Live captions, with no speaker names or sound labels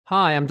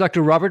Hi, I'm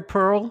Dr. Robert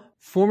Pearl,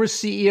 former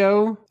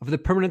CEO of the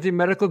Permanente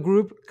Medical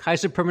Group,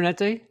 Kaiser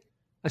Permanente,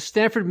 a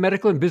Stanford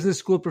Medical and Business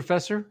School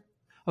professor,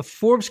 a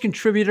Forbes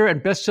contributor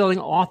and best-selling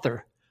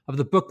author of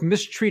the book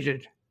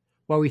Mistreated,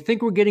 Why We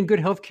Think We're Getting Good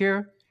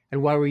Healthcare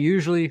and Why We're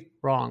Usually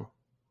Wrong.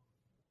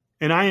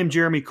 And I am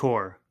Jeremy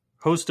Corr,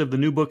 host of the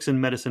New Books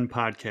in Medicine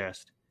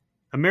podcast.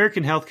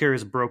 American healthcare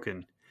is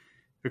broken.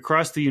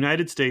 Across the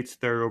United States,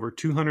 there are over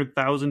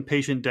 200,000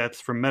 patient deaths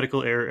from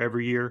medical error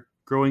every year,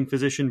 growing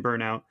physician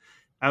burnout,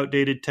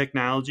 outdated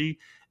technology,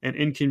 and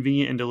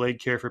inconvenient and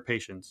delayed care for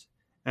patients.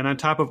 And on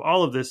top of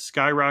all of this,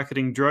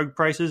 skyrocketing drug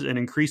prices and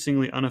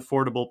increasingly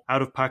unaffordable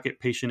out-of-pocket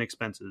patient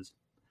expenses.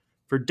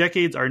 For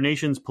decades, our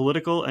nation's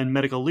political and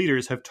medical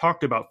leaders have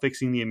talked about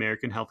fixing the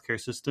American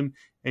healthcare system,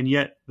 and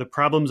yet the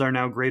problems are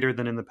now greater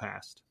than in the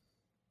past.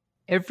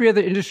 Every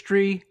other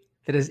industry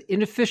that is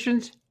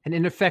inefficient and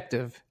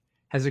ineffective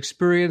has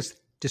experienced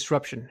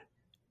disruption.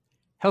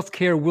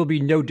 Healthcare will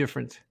be no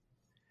different.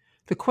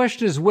 The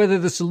question is whether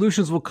the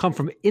solutions will come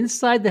from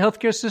inside the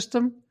healthcare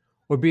system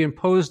or be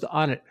imposed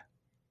on it.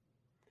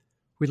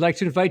 We'd like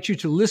to invite you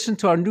to listen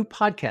to our new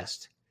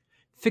podcast,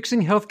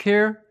 Fixing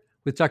Healthcare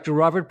with Dr.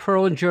 Robert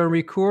Pearl and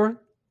Jeremy Corr.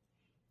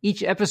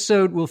 Each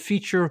episode will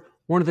feature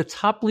one of the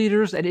top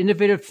leaders and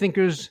innovative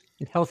thinkers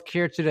in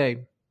healthcare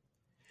today.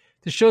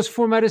 The show's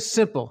format is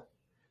simple.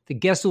 The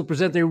guests will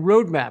present a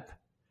roadmap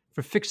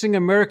for fixing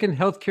American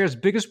healthcare's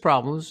biggest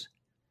problems.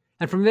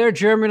 And from there,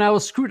 Jeremy and I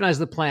will scrutinize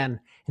the plan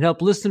and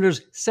help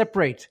listeners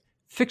separate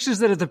fixes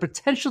that have the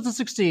potential to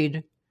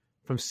succeed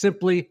from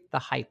simply the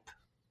hype.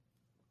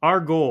 Our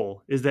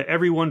goal is that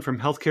everyone from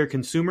healthcare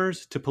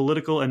consumers to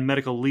political and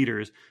medical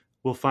leaders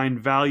will find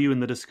value in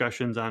the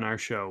discussions on our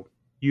show.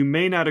 You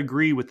may not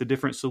agree with the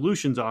different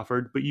solutions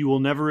offered, but you will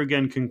never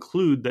again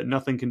conclude that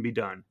nothing can be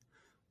done.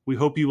 We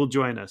hope you will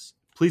join us.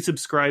 Please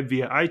subscribe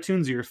via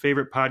iTunes or your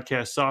favorite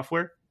podcast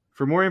software.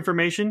 For more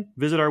information,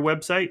 visit our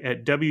website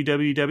at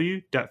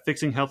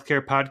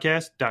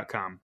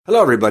www.fixinghealthcarepodcast.com.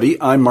 Hello,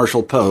 everybody. I'm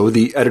Marshall Poe,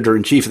 the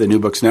editor-in-chief of the New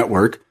Books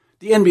Network.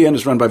 The NBN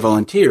is run by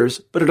volunteers,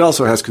 but it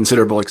also has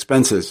considerable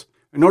expenses.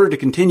 In order to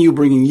continue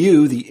bringing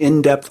you the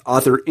in-depth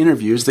author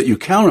interviews that you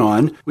count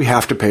on, we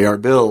have to pay our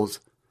bills.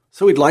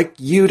 So we'd like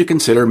you to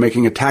consider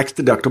making a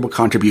tax-deductible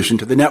contribution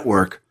to the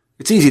network.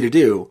 It's easy to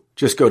do.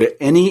 Just go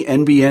to any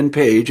NBN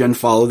page and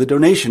follow the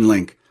donation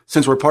link.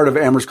 Since we're part of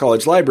Amherst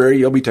College Library,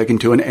 you'll be taken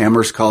to an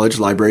Amherst College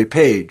Library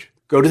page.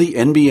 Go to the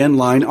NBN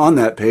line on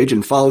that page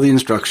and follow the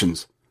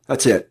instructions.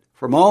 That's it.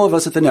 From all of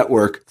us at the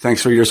network,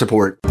 thanks for your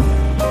support.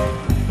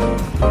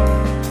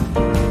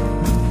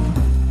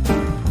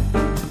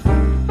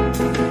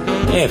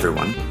 Hey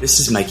everyone,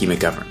 this is Mikey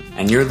McGovern,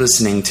 and you're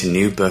listening to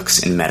New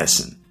Books in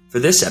Medicine. For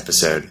this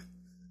episode,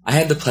 I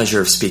had the pleasure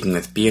of speaking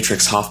with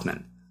Beatrix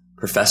Hoffman,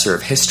 professor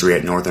of history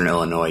at Northern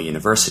Illinois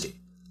University,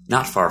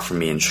 not far from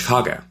me in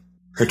Chicago.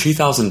 Her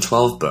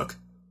 2012 book,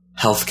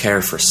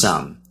 Healthcare for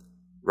Some,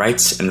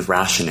 Rights and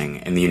Rationing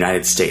in the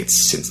United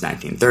States Since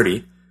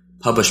 1930,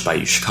 published by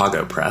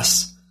UChicago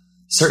Press,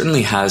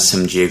 certainly has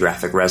some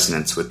geographic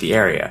resonance with the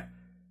area,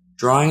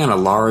 drawing on a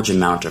large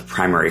amount of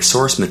primary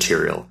source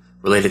material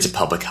related to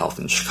public health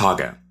in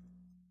Chicago.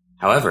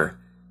 However,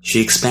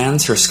 she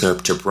expands her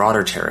scope to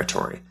broader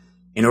territory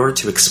in order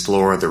to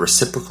explore the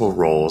reciprocal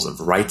roles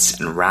of rights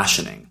and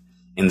rationing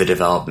in the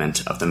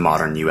development of the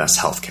modern U.S.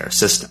 healthcare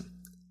system.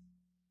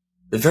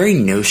 The very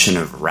notion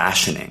of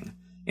rationing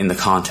in the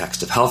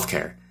context of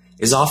healthcare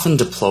is often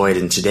deployed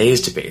in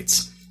today's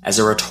debates as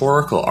a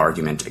rhetorical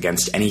argument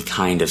against any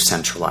kind of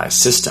centralized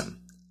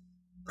system.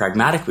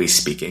 Pragmatically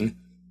speaking,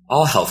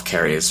 all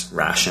healthcare is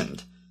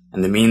rationed,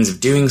 and the means of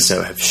doing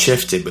so have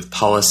shifted with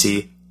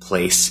policy,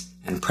 place,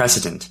 and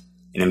precedent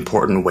in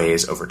important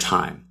ways over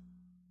time,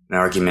 an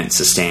argument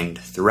sustained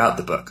throughout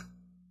the book.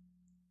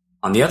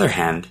 On the other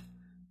hand,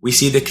 we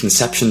see the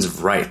conceptions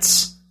of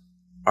rights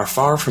are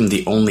far from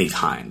the only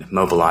kind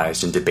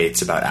mobilized in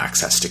debates about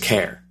access to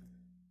care.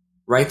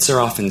 Rights are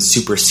often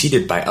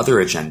superseded by other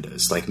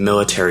agendas like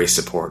military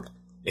support,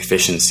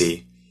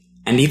 efficiency,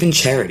 and even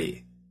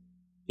charity,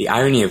 the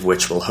irony of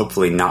which will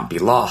hopefully not be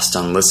lost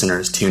on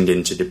listeners tuned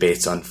into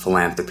debates on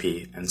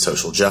philanthropy and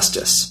social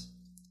justice.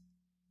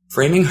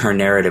 Framing her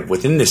narrative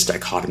within this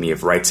dichotomy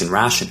of rights and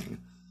rationing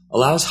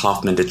allows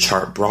Hoffman to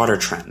chart broader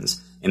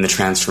trends in the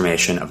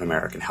transformation of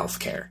American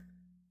healthcare.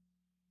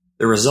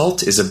 The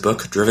result is a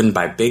book driven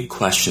by big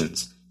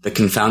questions that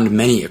confound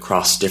many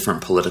across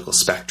different political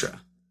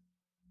spectra.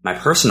 My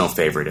personal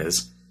favorite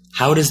is,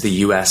 how does the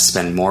U.S.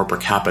 spend more per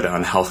capita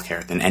on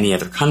healthcare than any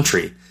other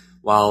country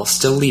while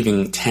still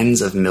leaving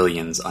tens of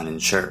millions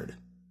uninsured?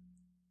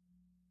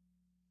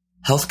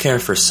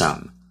 Healthcare for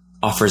Some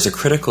offers a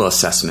critical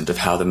assessment of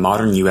how the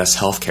modern U.S.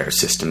 healthcare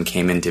system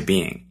came into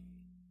being,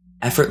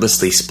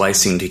 effortlessly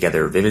splicing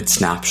together vivid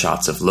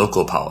snapshots of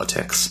local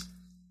politics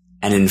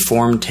and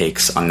informed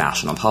takes on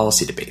national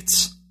policy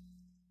debates.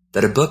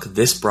 That a book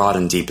this broad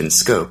and deep in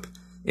scope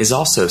is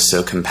also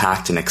so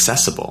compact and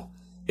accessible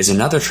is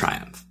another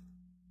triumph,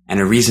 and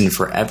a reason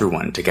for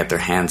everyone to get their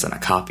hands on a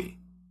copy.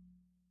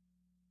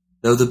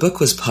 Though the book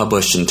was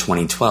published in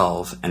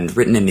 2012 and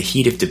written in the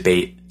heat of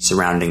debate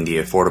surrounding the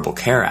Affordable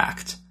Care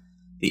Act,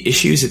 the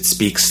issues it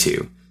speaks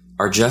to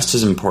are just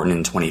as important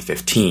in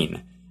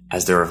 2015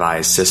 as the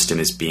revised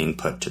system is being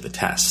put to the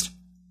test.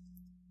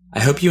 I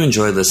hope you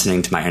enjoyed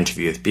listening to my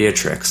interview with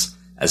Beatrix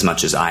as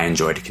much as I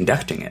enjoyed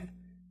conducting it,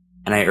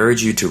 and I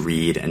urge you to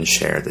read and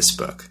share this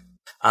book.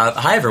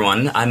 Hi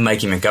everyone, I'm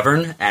Mikey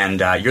McGovern, and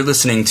you're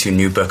listening to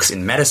New Books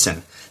in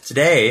Medicine.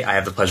 Today, I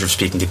have the pleasure of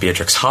speaking to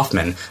Beatrix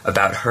Hoffman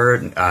about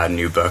her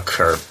new book,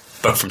 her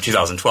book from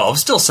 2012,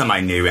 still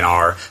semi-new in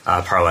our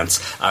parlance,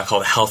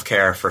 called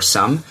Healthcare for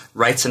Some,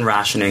 Rights and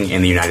Rationing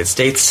in the United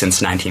States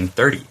since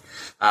 1930.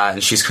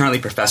 And she's currently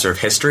professor of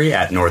history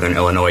at Northern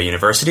Illinois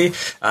University,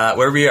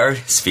 where we are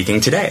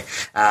speaking today.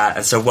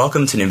 And so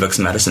welcome to New Books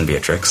in Medicine,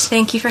 Beatrix.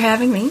 Thank you for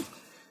having me.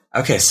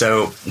 Okay,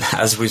 so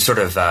as we sort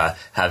of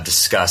have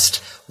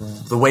discussed,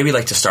 the way we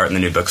like to start in the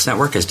New Books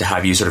Network is to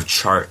have you sort of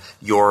chart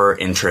your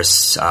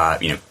interests,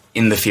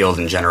 in the field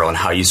in general and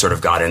how you sort of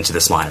got into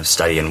this line of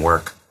study and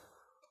work.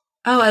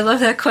 Oh, I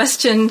love that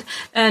question,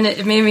 and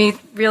it made me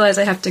realize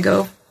I have to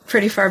go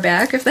pretty far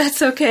back, if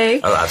that's okay.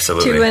 Oh,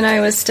 absolutely. To when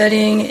I was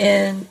studying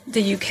in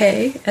the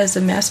UK as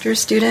a master's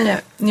student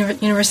at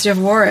University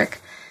of Warwick,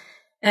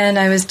 and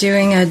I was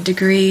doing a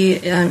degree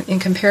in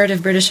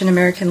comparative British and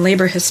American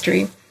labor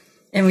history,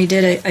 and we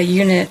did a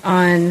unit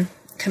on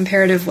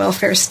comparative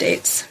welfare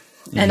states.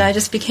 Mm-hmm. And I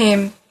just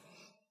became,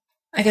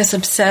 I guess,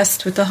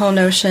 obsessed with the whole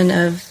notion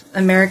of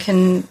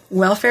American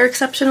welfare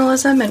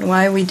exceptionalism and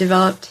why we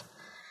developed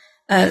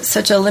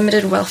such a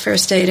limited welfare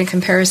state in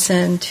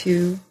comparison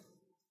to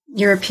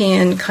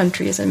European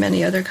countries and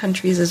many other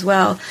countries as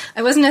well.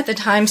 I wasn't at the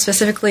time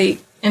specifically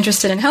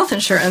interested in health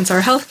insurance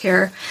or health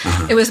care.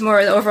 Uh-huh. It was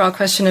more the overall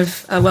question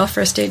of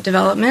welfare state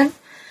development.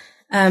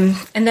 And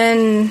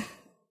then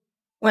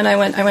when I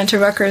went to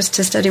Rutgers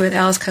to study with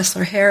Alice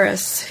Kessler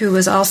Harris, who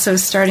was also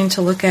starting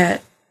to look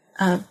at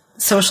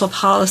social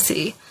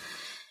policy.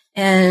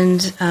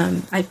 And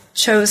I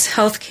chose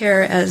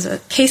healthcare as a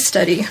case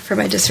study for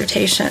my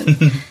dissertation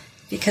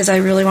because I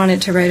really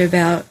wanted to write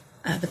about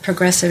the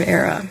progressive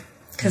era,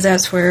 because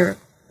that's where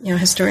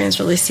historians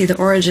really see the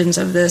origins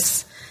of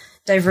this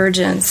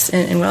divergence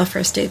in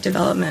welfare state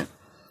development.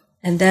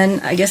 And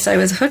then I guess I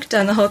was hooked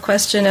on the whole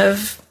question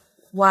of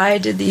why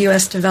did the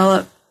U.S.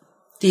 develop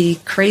the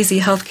crazy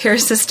healthcare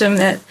system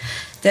that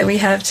we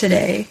have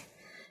today.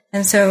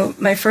 And so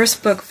my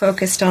first book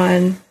focused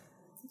on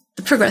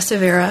the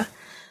progressive era,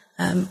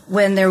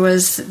 when there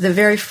was the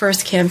very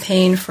first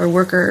campaign for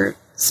worker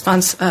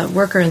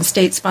and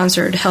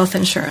state-sponsored health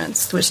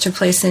insurance, which took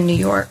place in New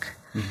York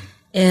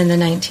in the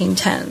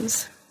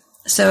 1910s.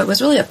 So it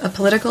was really a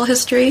political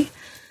history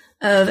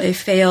of a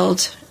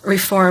failed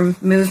reform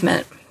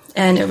movement.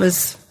 And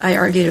I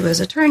argued it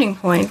was a turning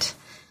point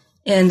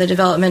in the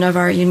development of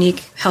our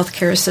unique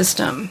healthcare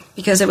system,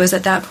 because it was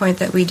at that point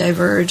that we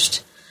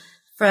diverged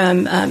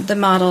from the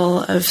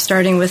model of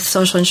starting with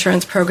social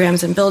insurance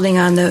programs and building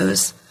on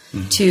those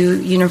to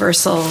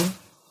universal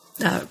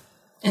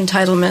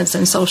entitlements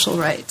and social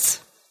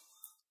rights.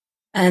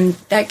 And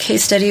that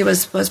case study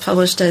was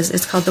published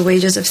it's called The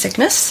Wages of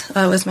Sickness,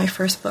 was my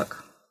first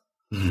book.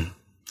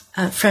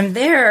 Mm-hmm. From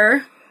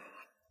there,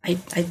 I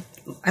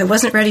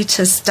wasn't ready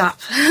to stop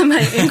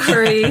my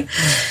inquiry.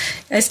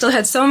 I still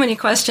had so many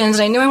questions,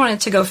 and I knew I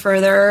wanted to go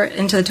further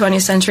into the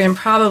 20th century and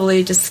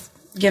probably, just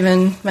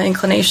given my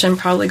inclination,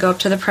 probably go up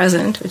to the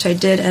present, which I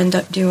did end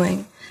up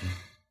doing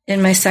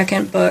in my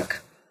second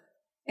book.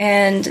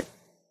 And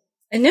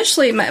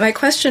initially, my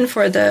question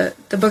for the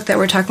book that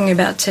we're talking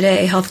about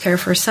today, Healthcare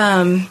for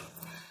Some,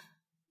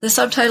 the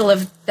subtitle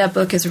of that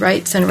book is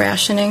Rights and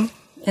Rationing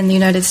in the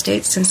United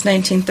States since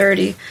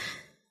 1930.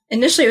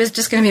 Initially, it was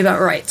just going to be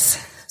about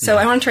rights. So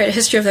I wanted to write a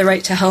history of the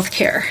right to health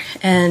care,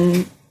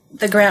 and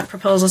the grant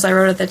proposals I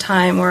wrote at the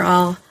time were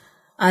all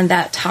on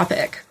that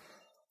topic.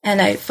 And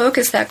I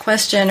focused that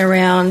question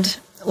around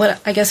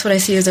what I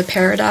see as a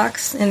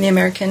paradox in the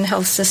American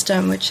health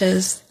system, which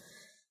is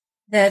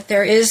that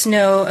there is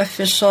no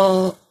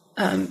official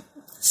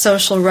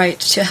social right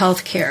to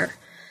health care.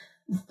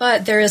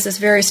 But there is this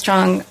very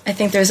strong, I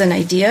think there's an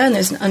idea and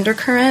there's an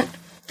undercurrent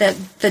that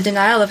the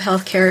denial of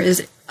health care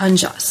is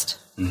unjust.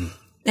 Mm-hmm.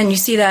 And you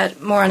see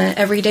that more on an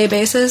everyday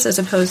basis as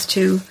opposed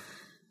to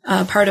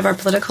part of our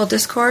political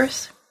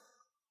discourse.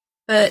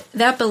 But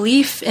that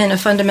belief in a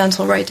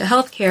fundamental right to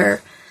health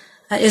care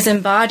is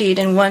embodied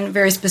in one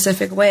very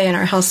specific way in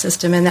our health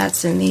system, and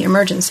that's in the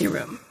emergency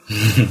room.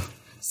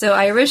 So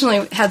I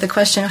originally had the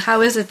question, how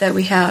is it that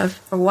we have,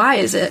 or why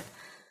is it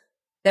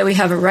that we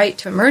have a right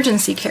to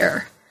emergency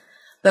care,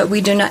 but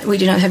we do not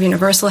have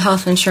universal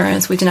health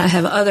insurance, we do not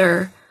have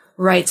other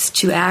rights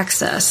to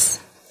access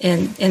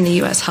in the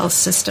U.S. health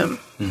system?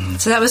 Mm-hmm.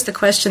 So that was the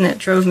question that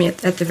drove me at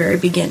the very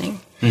beginning.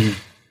 Mm-hmm.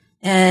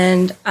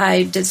 And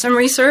I did some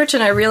research,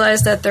 and I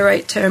realized that the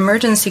right to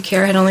emergency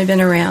care had only been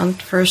around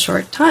for a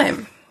short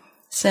time,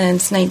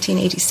 since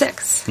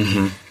 1986.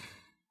 Mm-hmm.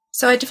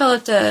 So I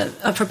developed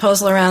a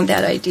proposal around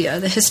that idea,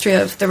 the history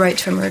of the right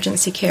to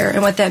emergency care,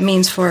 and what that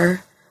means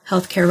for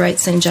healthcare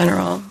rights in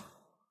general.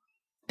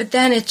 But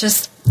then it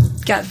just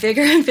got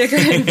bigger and bigger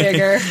and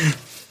bigger.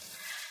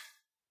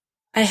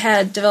 I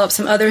had developed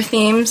some other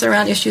themes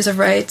around issues of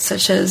rights,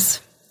 such as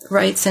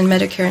rights in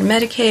Medicare and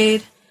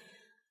Medicaid,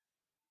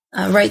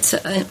 rights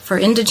for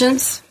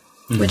indigents,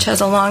 which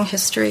has a long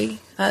history,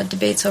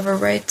 debates over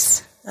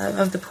rights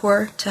of the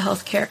poor to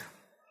health care.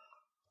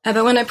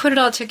 But when I put it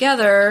all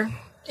together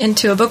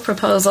into a book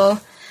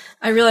proposal,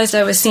 I realized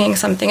I was seeing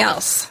something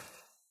else.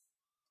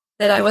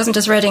 That I wasn't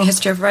just writing a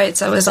history of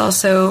rights, I was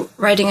also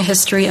writing a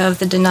history of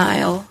the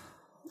denial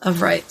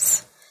of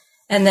rights.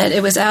 And that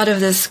it was out of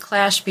this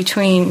clash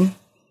between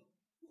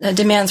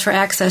demands for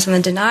access and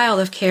the denial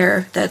of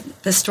care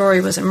that the story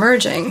was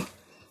emerging.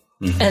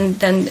 Mm-hmm. And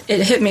then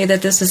it hit me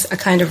that this is a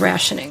kind of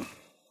rationing.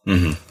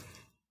 Mm-hmm.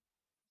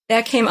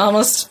 That came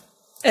almost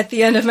at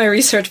the end of my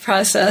research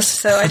process.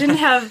 So I didn't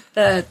have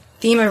the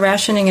theme of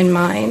rationing in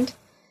mind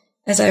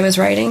as I was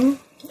writing.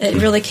 It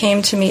really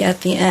came to me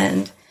at the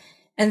end.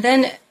 And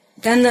then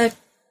the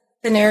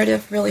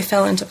narrative really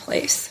fell into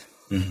place.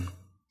 Mm-hmm.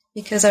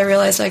 Because I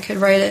realized I could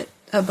write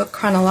a book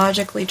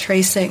chronologically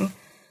tracing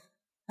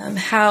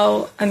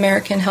how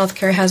American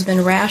healthcare has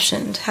been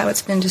rationed, how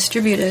it's been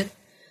distributed,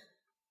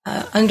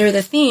 under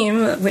the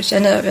theme, which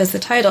ended up as the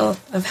title,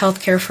 of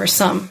healthcare for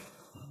some.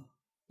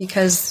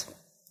 Because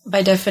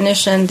by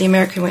definition, the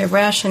American way of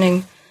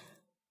rationing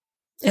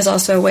is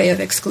also a way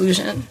of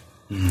exclusion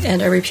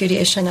and a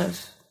repudiation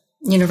of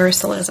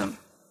universalism.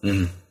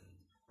 Mm-hmm.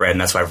 Right, and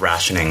that's why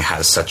rationing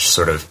has such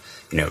sort of,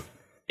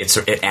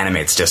 it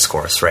animates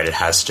discourse, right? It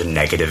has such a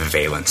negative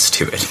valence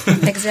to it.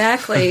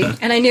 Exactly.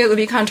 And I knew it would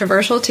be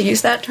controversial to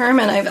use that term,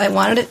 and I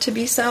wanted it to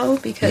be so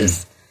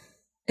because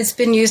it's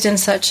been used in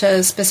such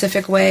a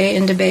specific way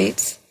in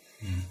debates,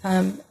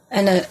 and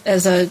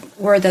as a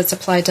word that's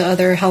applied to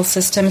other health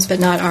systems, but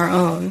not our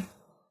own.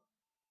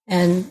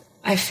 And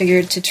I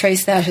figured to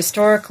trace that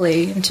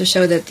historically and to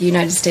show that the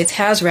United States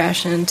has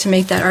rationed, to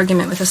make that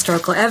argument with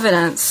historical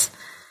evidence,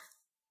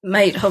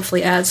 might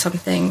hopefully add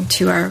something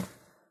to our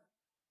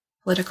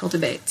political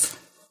debates.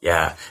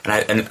 Yeah, and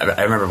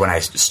I remember when I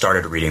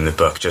started reading the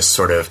book, just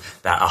sort of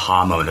that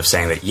aha moment of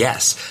saying that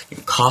yes,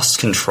 cost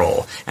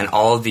control and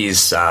all of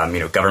these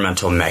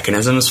governmental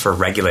mechanisms for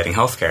regulating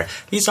healthcare,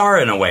 these are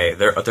in a way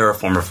they're a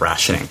form of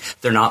rationing.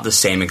 They're not the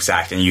same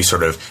exact, and you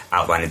sort of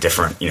outline a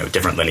different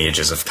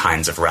lineages of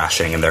kinds of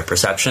rationing in their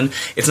perception.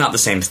 It's not the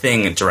same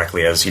thing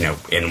directly as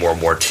in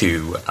World War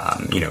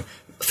II.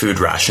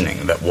 Food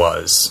rationing that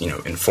was,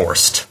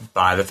 enforced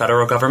by the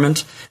federal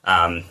government.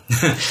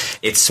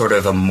 It's sort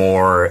of a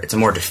more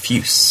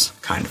diffuse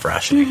kind of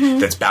rationing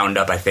that's bound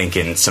up, I think,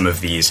 in some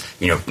of these,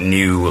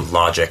 new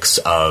logics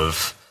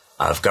of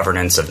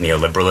governance, of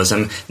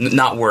neoliberalism.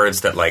 Not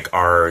words that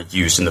are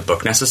used in the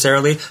book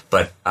necessarily,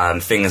 but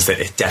things that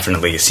it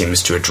definitely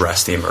seems to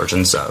address the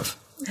emergence of.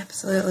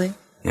 Absolutely.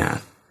 Yeah,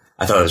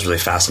 I thought it was really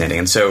fascinating,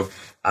 and so.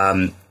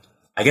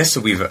 I guess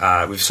we've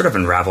sort of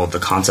unraveled the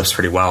concepts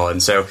pretty well,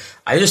 and so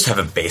I just have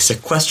a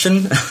basic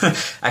question,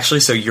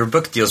 actually. So your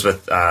book deals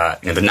with the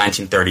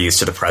 1930s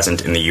to the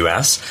present in the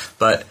U.S.,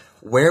 but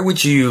where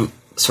would you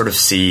sort of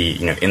see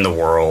in the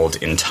world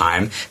in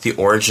time the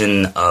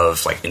origin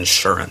of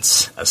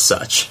insurance as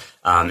such,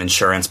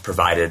 insurance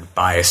provided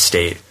by a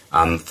state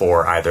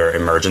for either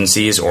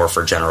emergencies or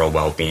for general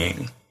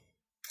well-being?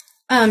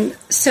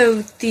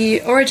 So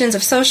the origins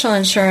of social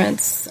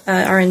insurance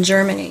are in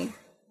Germany.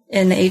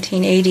 In the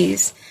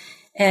 1880s.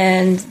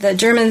 And the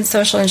German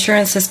social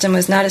insurance system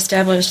was not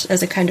established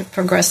as a kind of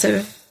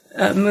progressive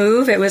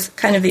move. It was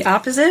kind of the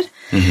opposite,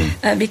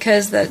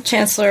 because the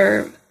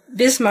Chancellor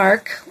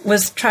Bismarck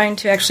was trying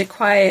to actually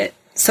quiet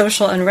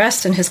social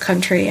unrest in his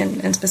country,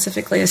 and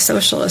specifically a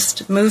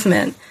socialist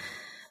movement,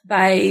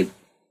 by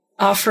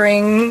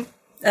offering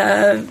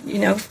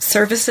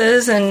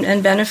services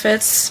and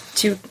benefits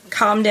to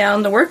calm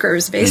down the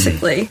workers,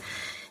 basically.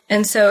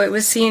 And so it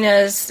was seen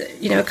as,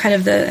 kind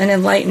of an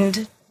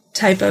enlightened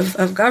type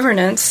of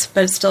governance,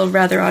 but it's still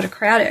rather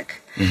autocratic,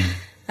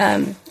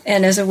 and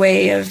as a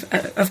way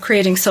of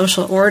creating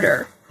social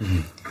order.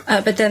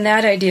 But then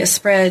that idea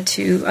spread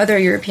to other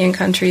European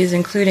countries,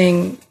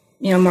 including,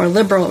 more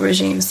liberal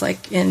regimes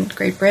like in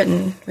Great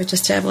Britain, which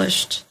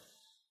established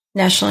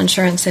national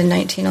insurance in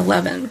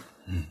 1911.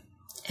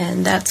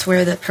 And that's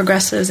where the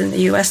progressives in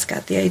the U.S.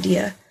 got the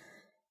idea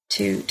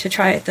to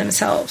try it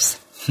themselves.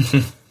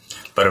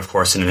 But of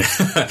course, in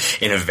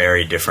a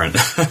very different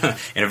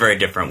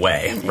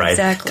way, right?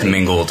 Exactly.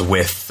 Commingled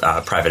with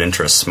private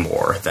interests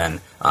more than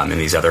in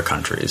these other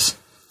countries.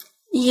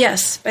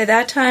 Yes, by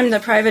that time, the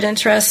private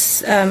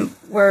interests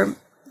were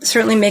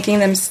certainly making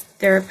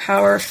their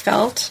power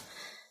felt,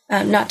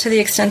 not to the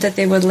extent that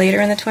they would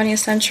later in the 20th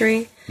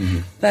century,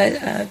 but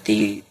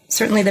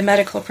certainly the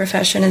medical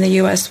profession in the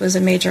U.S. was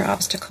a major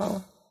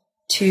obstacle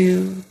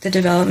to the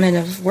development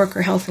of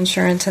worker health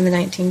insurance in the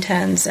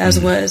 1910s, as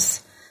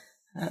was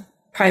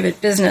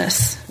private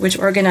business, which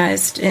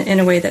organized in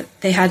a way that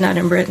they had not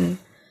in Britain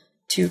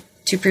to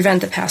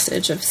prevent the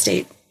passage of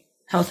state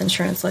health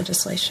insurance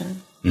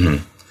legislation.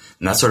 And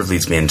that sort of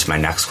leads me into my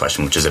next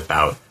question, which is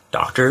about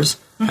doctors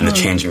and the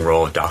changing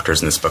role of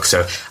doctors in this book.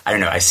 So I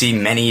don't know. I see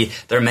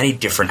there are many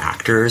different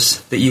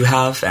actors that you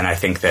have, and I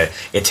think that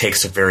it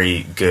takes a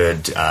very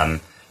good,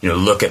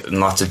 look at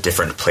lots of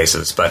different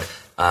places. But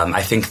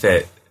I think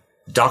that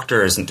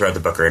doctors throughout the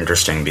book are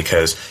interesting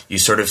because you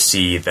sort of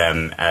see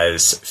them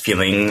as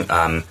feeling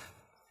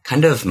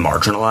kind of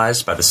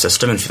marginalized by the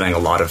system and feeling a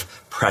lot of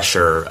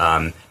pressure.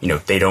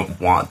 They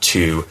don't want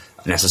to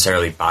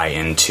necessarily buy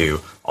into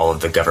all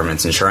of the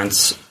government's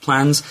insurance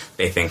plans.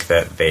 They think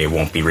that they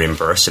won't be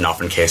reimbursed. In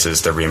often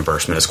cases, the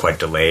reimbursement is quite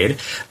delayed.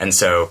 And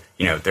so,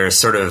 there's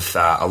sort of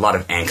a lot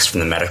of angst from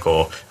the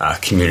medical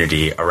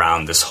community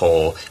around this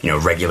whole,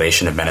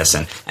 regulation of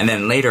medicine. And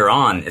then later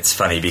on, it's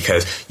funny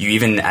because you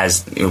even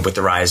with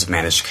the rise of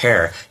managed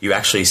care, you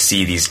actually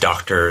see these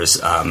doctors'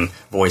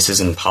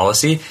 voices in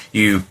policy.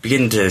 You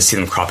begin to see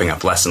them cropping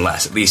up less and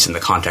less, at least in the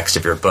context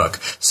of your book.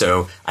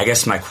 So I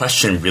guess my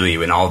question really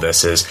in all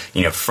this is,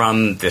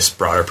 from this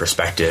broader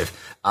perspective,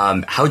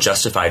 how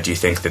justified do you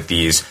think that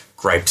these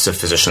gripes of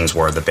physicians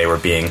were that they were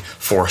being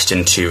forced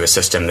into a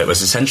system that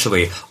was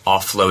essentially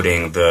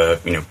offloading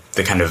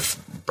the kind of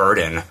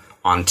burden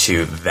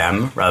onto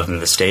them rather than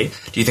the state?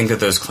 Do you think that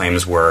those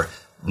claims were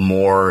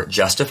more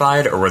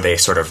justified, or were they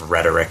sort of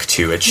rhetoric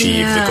to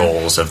achieve the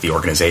goals of the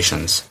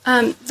organizations?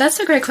 That's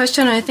a great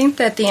question. I think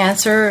that the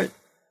answer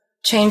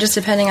changes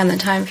depending on the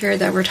time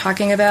period that we're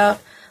talking about.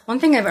 One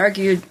thing I've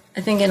argued,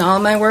 I think, in all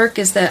my work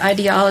is that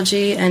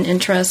ideology and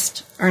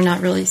interest are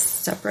not really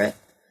separate,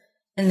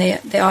 and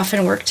they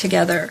often work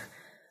together.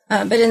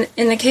 But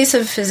in the case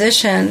of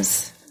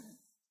physicians,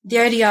 the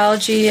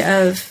ideology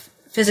of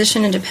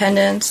physician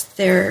independence,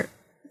 their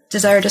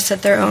desire to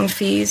set their own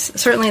fees,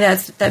 certainly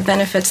that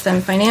benefits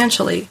them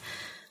financially.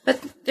 But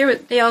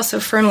they also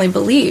firmly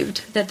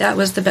believed that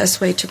was the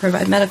best way to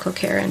provide medical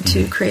care and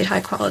to create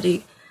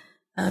high-quality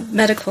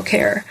medical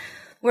care.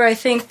 Where I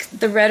think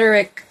the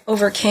rhetoric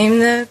overcame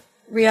the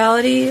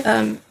reality,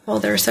 there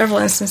are several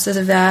instances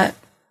of that.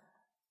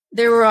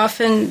 There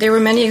were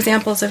many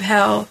examples of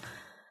how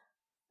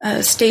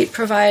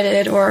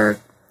state-provided or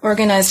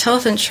organized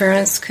health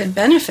insurance could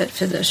benefit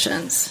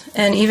physicians.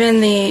 And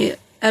even the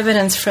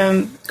evidence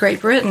from Great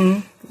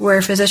Britain,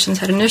 where physicians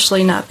had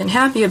initially not been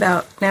happy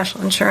about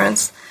national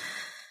insurance,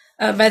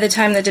 by the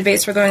time the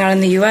debates were going on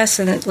in the U.S.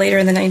 and later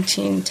in the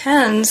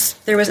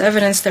 1910s, there was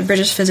evidence that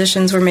British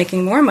physicians were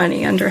making more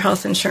money under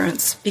health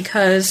insurance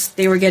because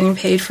they were getting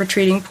paid for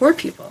treating poor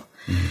people.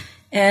 Mm-hmm.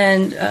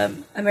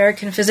 And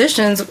American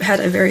physicians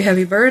had a very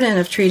heavy burden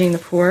of treating the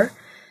poor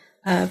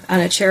on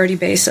a charity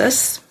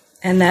basis,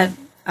 and that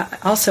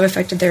also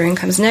affected their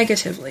incomes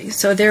negatively.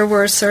 So there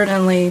was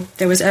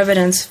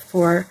evidence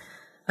for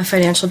a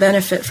financial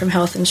benefit from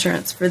health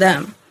insurance for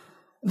them.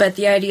 But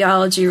the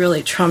ideology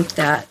really trumped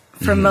that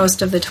for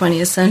most of the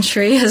 20th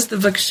century, as the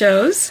book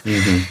shows.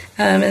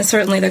 Mm-hmm. And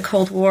certainly the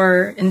Cold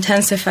War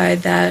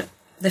intensified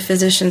the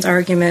physician's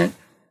argument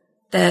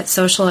that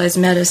socialized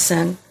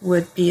medicine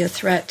would be a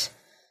threat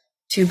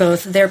to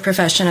both their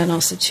profession and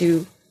also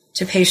to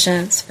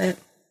patients. But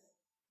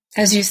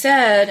as you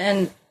said,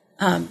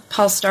 and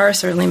Paul Starr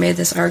certainly made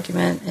this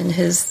argument in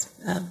his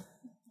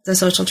The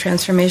Social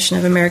Transformation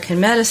of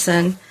American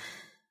Medicine,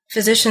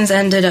 physicians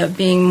ended up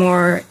being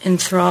more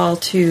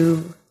enthralled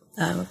to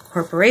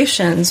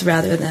corporations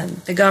rather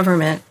than the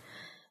government.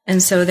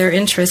 And so their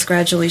interests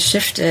gradually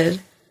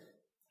shifted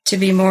to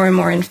be more and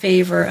more in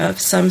favor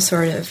of some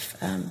sort of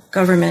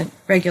government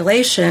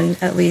regulation,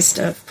 at least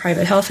of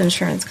private health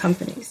insurance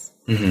companies.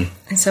 Mm-hmm.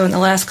 And so in the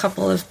last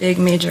couple of big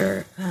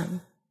major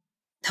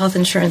health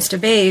insurance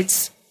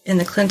debates in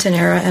the Clinton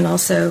era and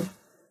also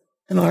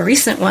the more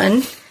recent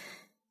one,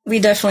 we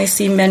definitely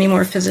see many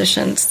more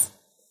physicians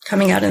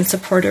coming out in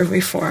support of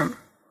reform.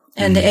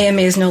 And the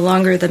AMA is no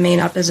longer the main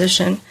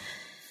opposition.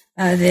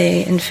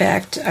 They, in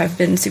fact, have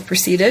been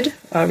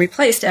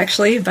replaced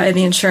actually, by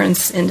the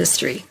insurance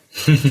industry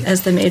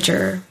as the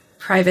major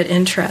private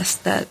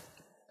interest that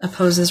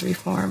opposes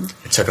reform.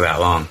 It took that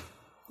long.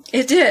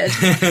 It did.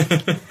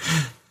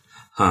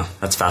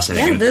 That's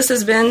fascinating.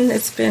 Yeah,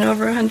 it's been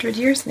over 100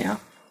 years now.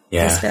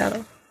 Yeah. This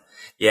battle.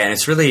 Yeah, and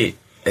it's really,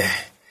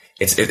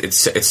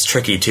 it's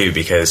tricky too,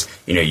 because,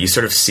 you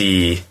sort of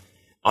see,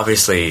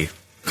 obviously,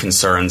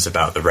 concerns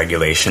about the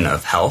regulation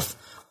of health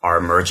are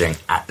emerging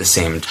at the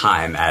same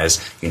time as,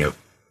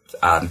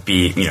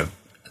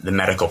 the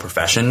medical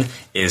profession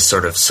is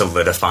sort of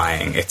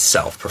solidifying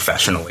itself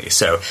professionally.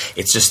 So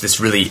it's just this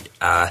really,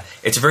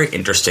 it's a very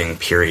interesting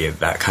period,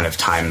 that kind of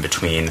time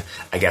between,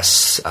 I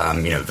guess,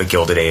 the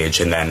Gilded Age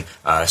and then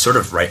sort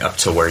of right up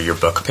to where your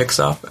book picks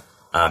up.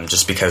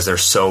 Just because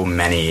there's so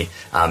many,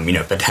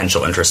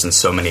 potential interests and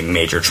so many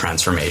major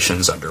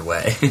transformations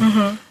underway.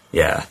 Mm-hmm.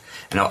 Yeah.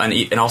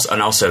 And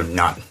also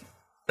not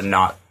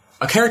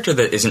a character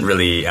that isn't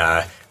really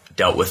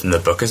dealt with in the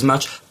book as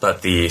much,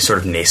 but the sort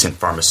of nascent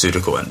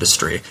pharmaceutical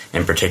industry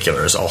in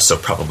particular is also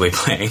probably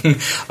playing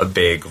a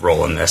big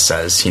role in this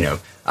as,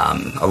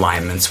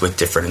 alignments with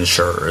different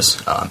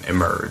insurers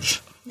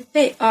emerge.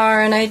 They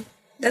are, and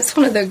that's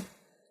one of the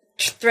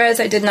threads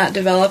I did not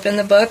develop in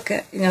the book.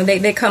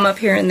 They come up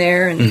here and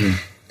there, and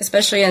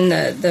especially in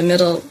the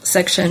middle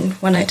section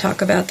when I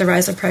talk about the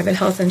rise of private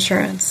health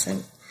insurance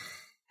and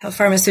how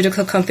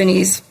pharmaceutical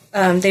companies,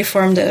 they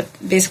formed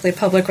basically a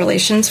public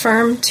relations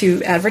firm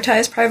to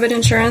advertise private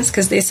insurance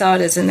because they saw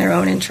it as in their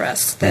own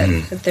interest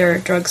that their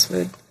drugs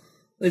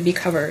would be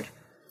covered.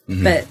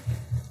 But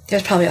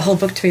there's probably a whole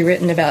book to be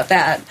written about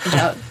that,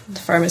 about the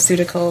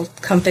pharmaceutical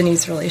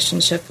companies'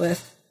 relationship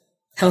with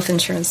health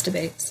insurance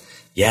debates.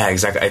 Yeah,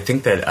 exactly. I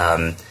think that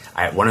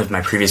one of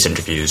my previous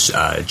interviews,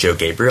 Joe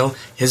Gabriel,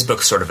 his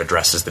book sort of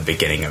addresses the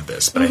beginning of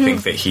this, but I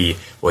think that he's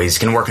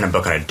going to work on a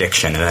book on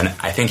addiction, and then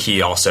I think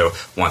he also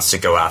wants to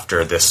go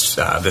after this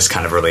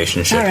kind of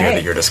relationship here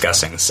that you're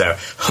discussing. So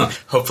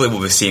hopefully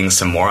we'll be seeing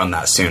some more on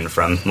that soon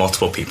from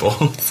multiple people.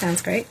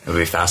 Sounds great. It would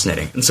be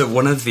fascinating. And so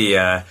one of the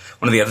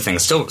other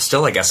things,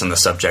 still I guess on the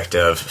subject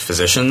of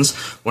physicians,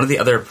 one of the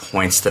other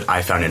points that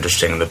I found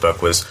interesting in the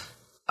book was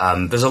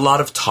there's a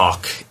lot of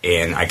talk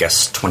in, I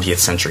guess, 20th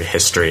century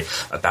history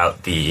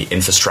about the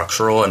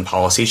infrastructural and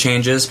policy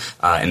changes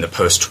in the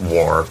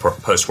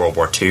post-World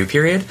War II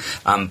period.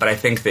 But I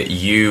think that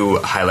you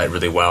highlight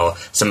really well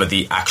some of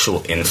the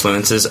actual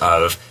influences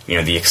of,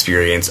 the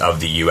experience of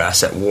the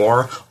U.S. at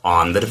war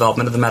on the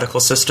development of the medical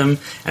system.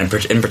 And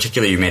in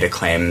particular, you made a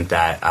claim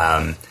that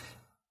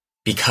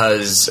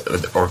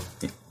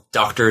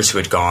doctors who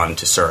had gone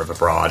to serve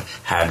abroad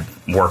had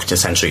worked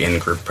essentially in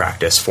group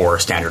practice for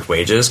standard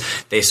wages.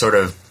 They sort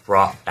of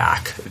brought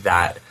back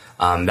that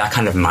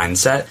kind of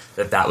mindset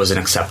that was an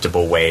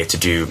acceptable way to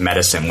do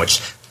medicine,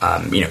 which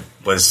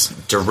was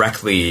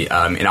directly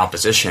in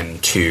opposition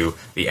to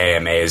the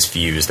AMA's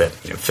views that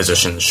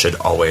physicians should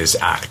always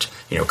act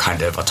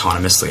kind of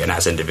autonomously and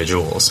as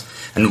individuals.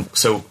 And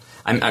so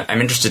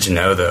I'm interested to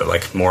know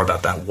more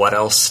about that. What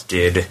else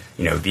did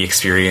the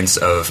experience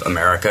of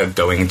America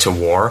going to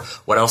war?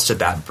 What else did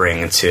that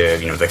bring to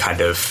the kind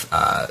of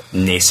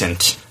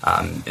nascent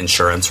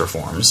insurance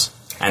reforms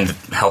and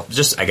help?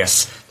 Just I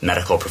guess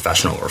medical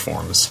professional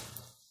reforms.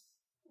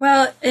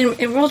 Well,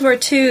 in World War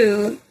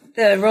II,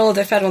 the role of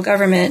the federal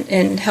government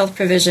in health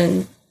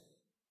provision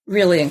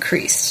really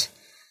increased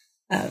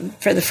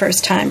for the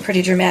first time,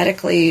 pretty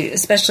dramatically,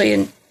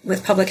 especially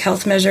with public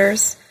health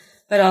measures.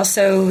 But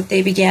also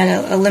they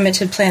began a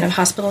limited plan of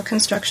hospital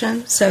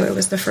construction. So it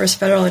was the first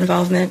federal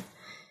involvement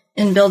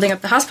in building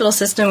up the hospital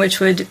system, which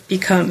would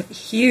become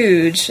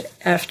huge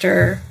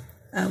after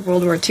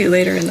World War II,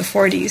 later in the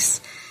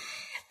 40s.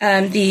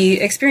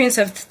 The experience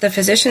of the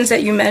physicians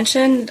that you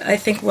mentioned, I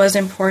think, was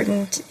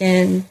important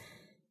in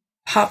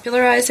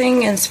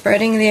popularizing and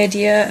spreading the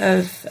idea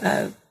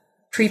of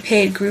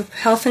prepaid group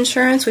health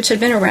insurance, which had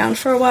been around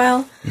for a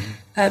while.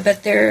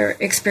 But their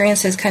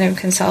experiences kind of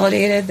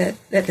consolidated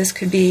that this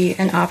could be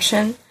an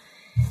option.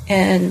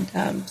 And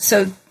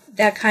so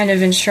that kind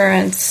of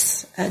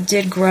insurance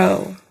did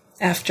grow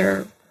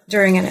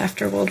during and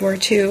after World War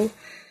II.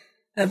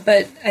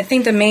 But I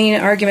think the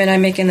main argument I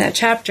make in that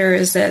chapter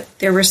is that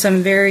there were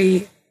some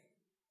very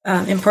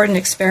important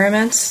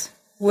experiments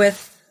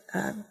with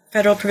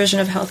federal provision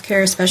of health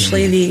care,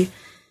 especially the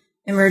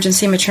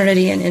Emergency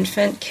Maternity and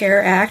Infant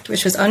Care Act,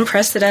 which was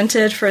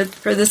unprecedented for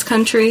this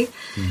country,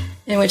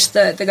 in which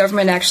the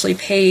government actually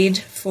paid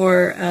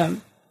for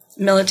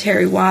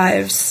military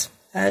wives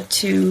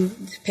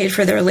paid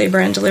for their labor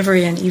and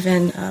delivery and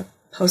even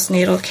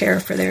postnatal care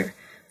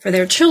for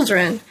their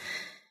children,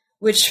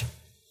 which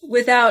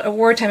without a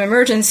wartime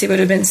emergency would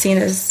have been seen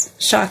as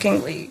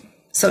shockingly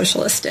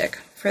socialistic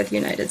for the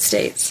United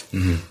States.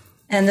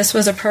 And this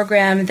was a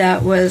program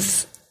that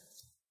was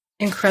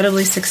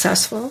incredibly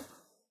successful.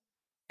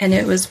 And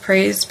it was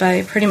praised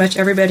by pretty much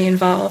everybody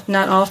involved.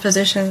 Not all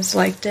physicians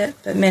liked it,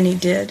 but many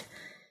did.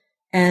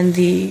 And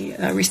the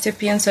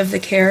recipients of the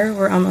care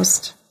were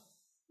almost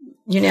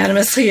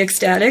unanimously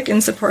ecstatic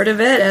in support of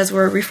it, as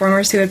were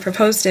reformers who had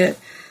proposed it.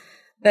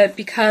 But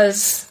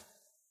because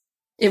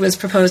it was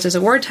proposed as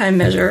a wartime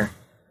measure,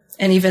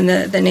 and even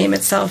the name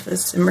itself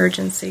is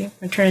Emergency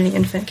Maternity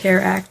Infant Care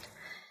Act,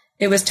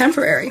 it was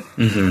temporary.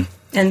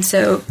 And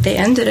so they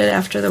ended it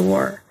after the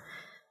war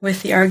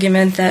with the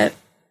argument that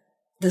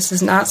this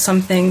is not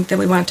something that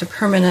we want to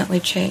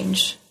permanently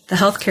change the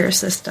healthcare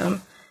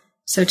system.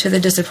 So to the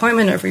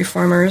disappointment of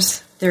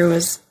reformers, there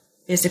was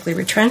basically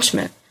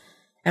retrenchment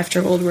after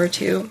World War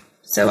II.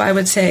 So I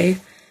would say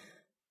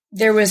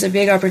there was a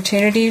big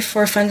opportunity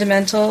for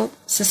fundamental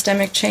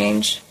systemic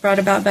change brought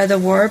about by the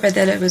war, but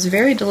that it was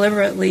very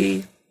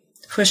deliberately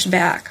pushed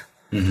back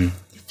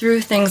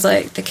through things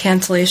like the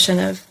cancellation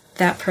of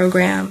that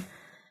program,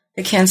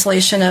 the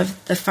cancellation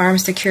of the Farm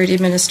Security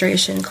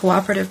Administration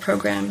cooperative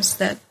programs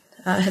that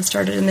had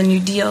started in the New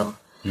Deal.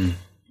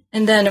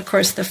 And then, of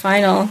course, the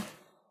final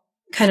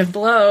kind of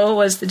blow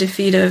was the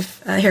defeat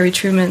of Harry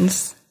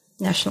Truman's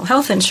national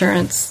health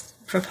insurance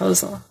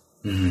proposal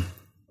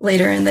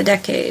later in the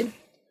decade.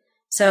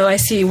 So I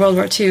see World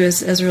War II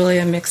as really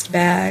a mixed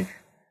bag,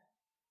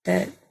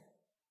 that,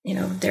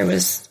 there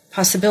was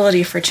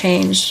possibility for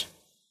change,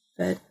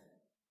 but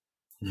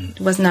it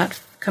was not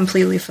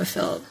completely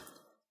fulfilled.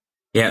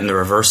 Yeah, and the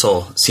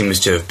reversal seems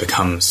to have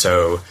become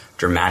so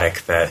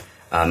dramatic that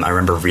I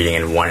remember reading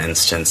in one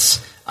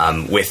instance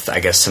with, I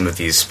guess, some of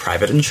these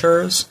private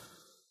insurers,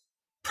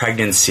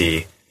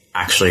 pregnancy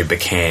actually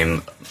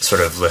became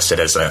sort of listed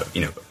as a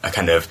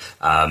kind of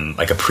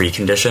like a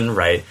precondition,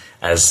 right?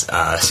 As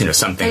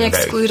something an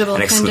excludable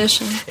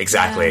condition.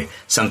 Exactly,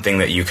 something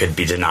that you could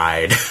be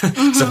denied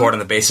support on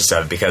the basis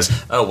of, because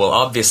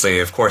obviously,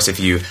 of course, if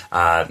you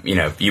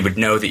you would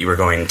know that you were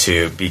going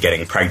to be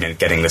getting pregnant,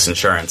 getting this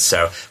insurance,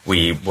 so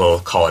we will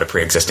call it a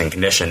pre-existing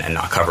condition and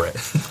not cover it.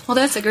 Well,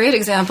 that's a great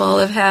example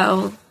of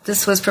how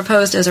this was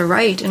proposed as a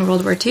right in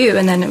World War II,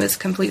 and then it was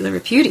completely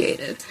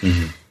repudiated.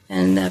 Mm-hmm.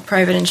 And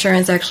private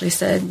insurance actually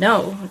said,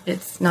 no,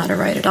 it's not a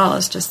right at all.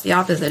 It's just the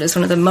opposite. It's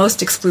one of the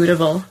most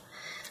excludable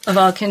of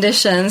all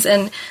conditions.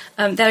 And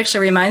that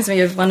actually reminds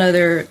me of one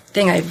other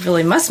thing I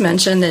really must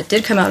mention that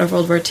did come out of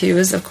World War II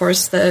is, of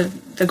course, the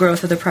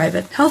growth of the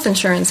private health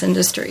insurance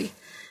industry.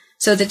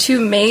 So the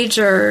two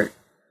major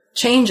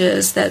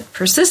changes that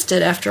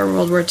persisted after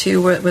World War II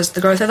was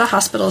the growth of the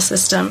hospital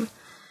system,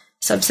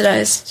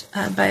 subsidized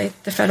by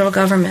the federal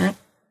government,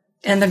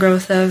 and the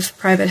growth of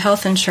private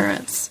health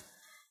insurance.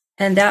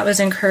 And that was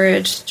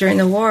encouraged during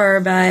the war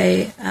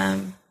by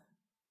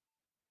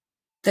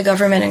the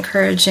government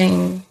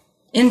encouraging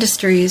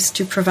industries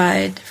to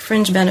provide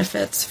fringe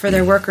benefits for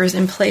their workers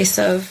in place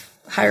of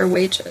higher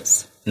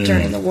wages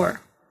during the war.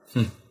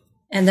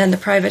 And then the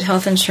private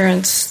health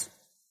insurance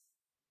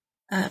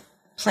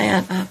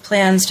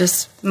plans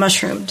just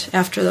mushroomed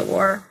after the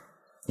war.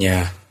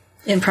 Yeah.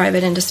 In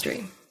private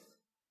industry.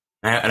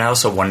 And I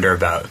also wonder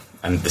about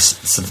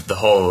the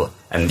whole,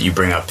 and you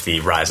bring up the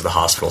rise of the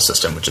hospital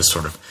system, which is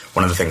sort of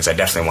one of the things I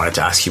definitely wanted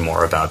to ask you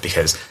more about,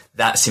 because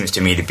that seems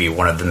to me to be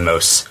one of the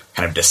most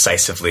kind of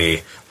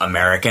decisively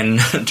American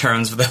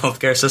terms of the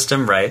healthcare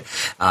system, right?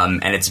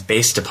 And it's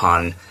based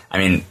upon,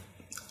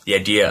 the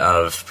idea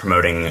of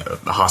promoting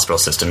a hospital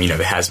system, it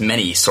has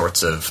many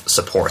sorts of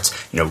supports.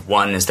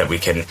 One is that we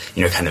can,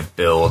 kind of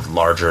build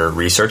larger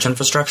research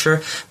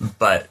infrastructure,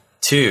 but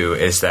two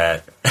is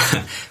that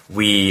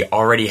we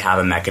already have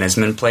a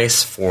mechanism in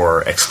place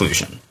for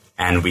exclusion,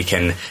 and we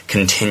can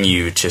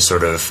continue to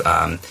sort of,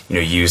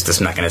 use this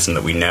mechanism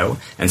that we know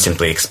and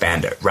simply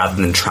expand it,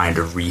 rather than trying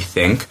to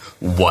rethink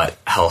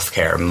what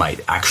healthcare might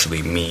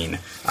actually mean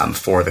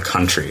for the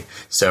country.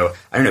 So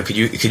I don't know. Could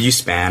you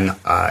expand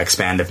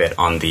a bit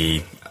on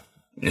the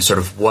sort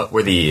of what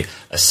were the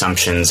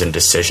assumptions and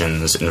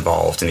decisions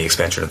involved in the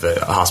expansion of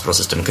the hospital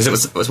system?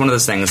 Because it was one of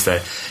those things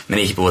that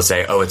many people would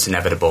say, it's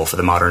inevitable for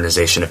the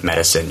modernization of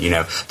medicine.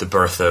 The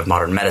birth of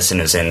modern medicine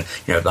is in,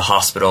 the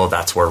hospital.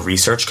 That's where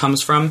research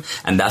comes from.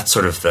 And that's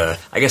sort of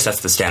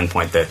that's the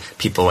standpoint that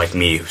people like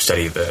me who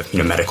study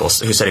medical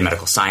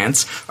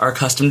science are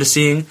accustomed to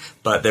seeing.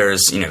 But there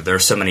are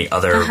so many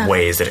other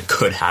ways that it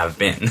could have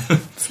been.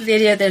 It's the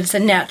idea that it's a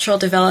natural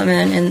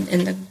development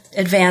in the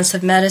advance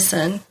of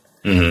medicine.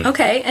 Mm-hmm.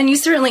 Okay, and you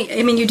certainly,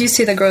 you do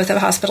see the growth of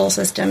hospital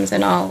systems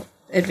in all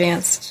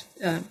advanced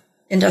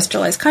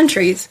industrialized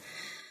countries,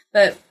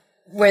 but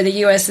where the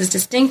U.S. is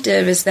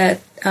distinctive is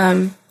that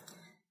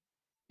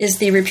is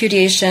the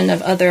repudiation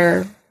of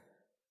other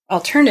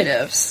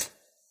alternatives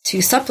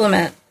to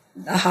supplement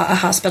a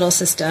hospital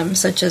system,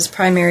 such as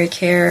primary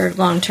care,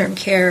 long-term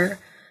care,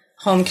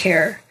 home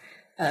care,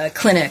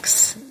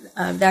 clinics,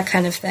 that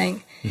kind of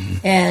thing.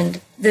 Mm-hmm.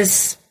 And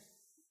this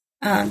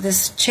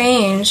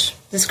change,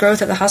 this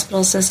growth of the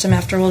hospital system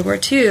after World War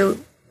II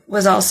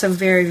was also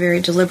very,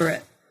 very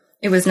deliberate.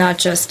 It was not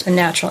just a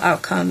natural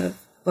outcome of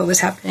what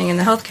was happening in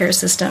the healthcare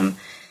system.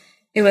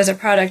 It was a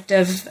product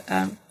of,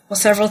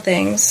 several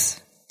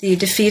things. The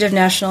defeat of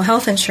national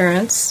health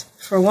insurance,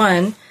 for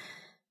one.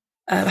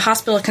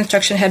 Hospital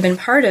construction had been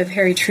part of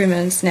Harry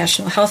Truman's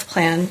National Health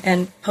Plan,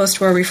 and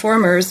post-war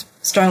reformers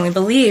strongly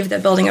believed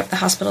that building up the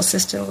hospital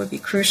system would be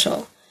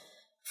crucial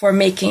for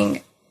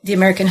making the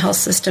American health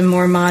system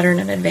more modern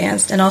and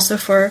advanced, and also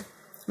for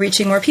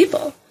reaching more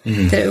people,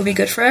 that it would be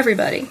good for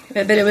everybody.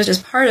 But it was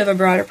just part of a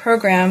broader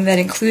program that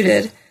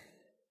included,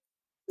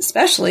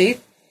 especially,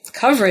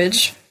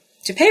 coverage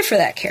to pay for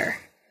that care.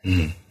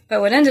 Mm-hmm.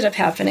 But what ended up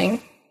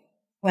happening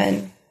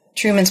when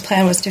Truman's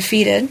plan was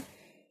defeated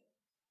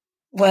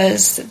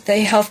was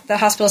the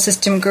hospital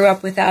system grew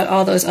up without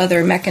all those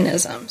other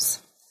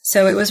mechanisms.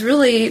 So it was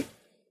really,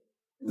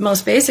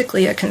 most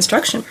basically, a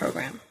construction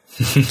program.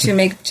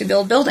 to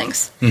build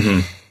buildings. Mm-hmm.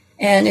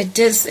 And it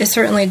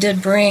certainly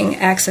did bring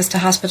access to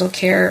hospital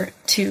care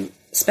to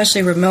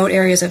especially remote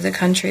areas of the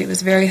country. It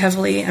was very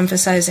heavily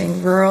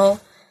emphasizing rural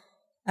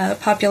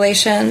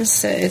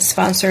populations. Its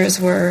sponsors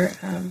were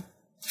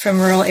from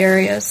rural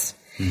areas.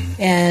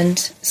 Mm-hmm. And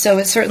so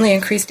it certainly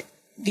increased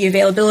the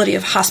availability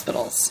of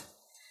hospitals.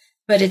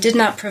 But it did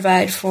not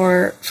provide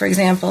for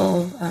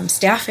example,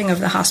 staffing of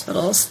the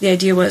hospitals. The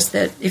idea was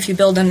that if you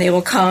build them, they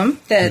will come,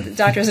 that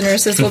doctors and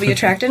nurses will be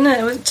attracted.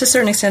 And to a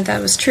certain extent,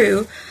 that was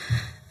true.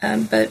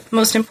 But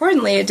most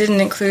importantly, it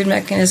didn't include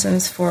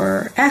mechanisms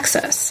for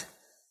access.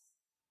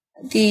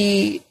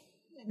 They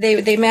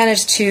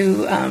managed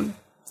to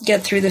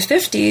get through the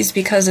 50s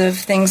because of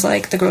things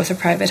like the growth of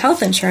private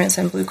health insurance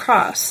and Blue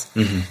Cross.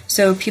 Mm-hmm.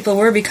 So people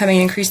were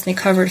becoming increasingly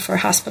covered for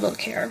hospital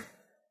care.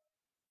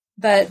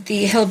 But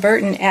the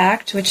Hill-Burton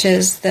Act, which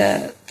is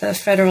the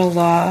federal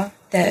law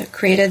that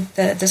created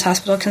this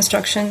hospital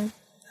construction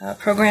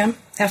program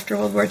after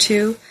World War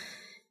II,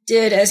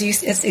 did,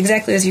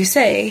 exactly as you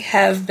say,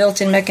 have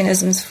built-in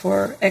mechanisms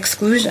for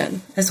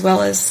exclusion as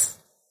well as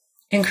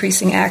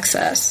increasing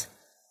access.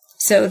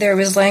 So there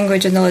was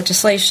language in the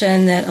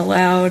legislation that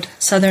allowed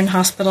Southern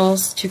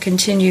hospitals to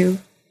continue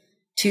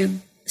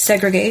to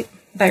segregate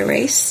by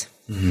race.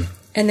 Mm-hmm.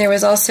 And there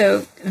was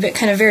also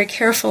kind of very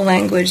careful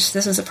language.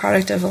 This is a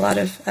product of a lot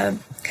of kind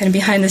of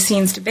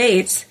behind-the-scenes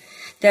debates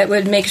that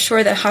would make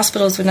sure that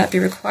hospitals would not be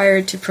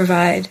required to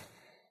provide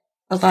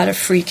a lot of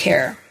free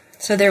care.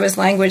 So there was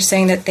language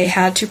saying that they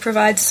had to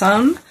provide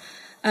some,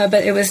 but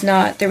there was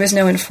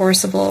no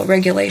enforceable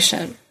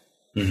regulation.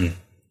 Mm-hmm.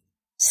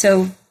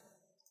 So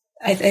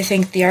I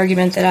think the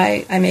argument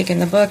that I make in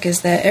the book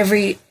is that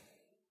every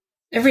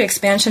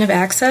expansion of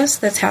access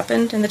that's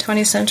happened in the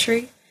 20th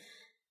century,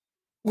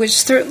 which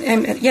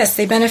certainly, yes,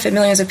 they benefit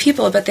millions of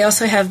people, but they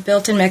also have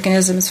built-in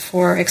mechanisms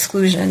for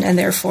exclusion and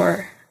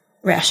therefore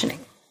rationing.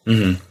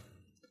 Mm-hmm.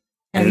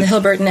 And the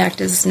Hill-Burton Act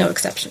is no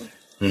exception.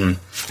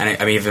 Mm-hmm.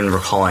 And I'm even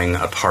recalling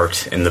a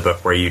part in the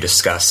book where you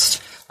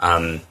discussed,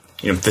 in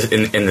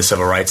the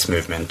civil rights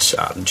movement,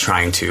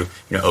 trying to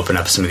open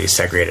up some of these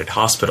segregated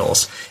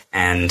hospitals,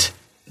 and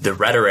the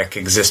rhetoric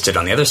existed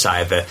on the other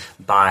side that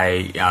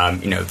by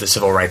the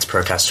civil rights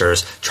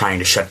protesters trying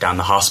to shut down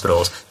the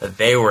hospitals, that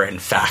they were in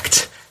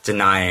fact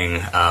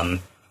denying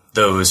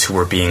those who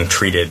were being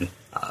treated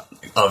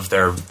of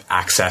their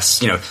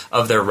access,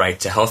 of their right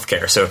to health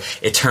care. So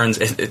it turns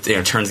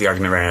the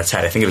argument right on its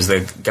head. I think it was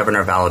the governor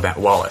of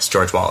Alabama,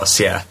 George Wallace,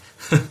 yeah.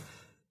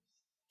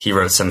 He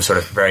wrote some sort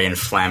of very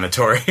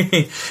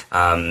inflammatory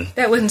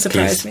that wouldn't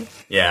surprise me.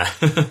 Yeah.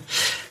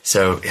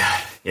 So,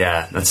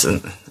 yeah,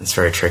 that's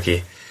very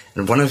tricky.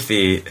 And one of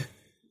the...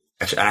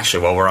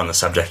 Actually, while we're on the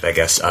subject, I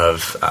guess,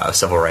 of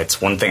civil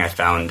rights, one thing I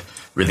found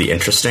really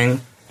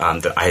interesting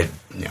that I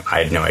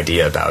had no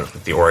idea about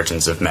the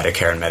origins of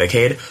Medicare and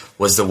Medicaid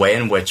was the way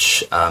in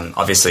which,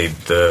 obviously,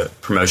 the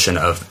promotion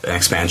of an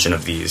expansion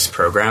of these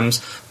programs,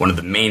 one of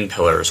the main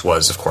pillars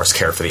was, of course,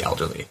 care for the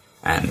elderly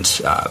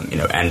and,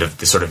 end of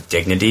the sort of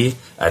dignity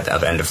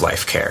of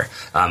end-of-life care.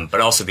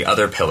 But also the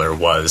other pillar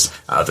was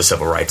the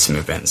civil rights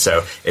movement.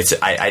 So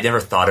I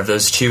never thought of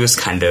those two as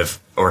kind of,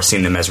 or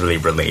seen them as really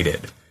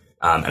related.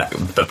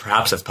 But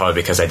perhaps that's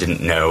probably because I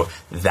didn't know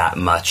that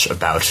much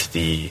about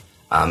the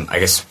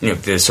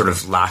the sort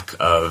of lack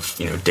of,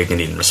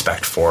 dignity and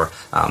respect for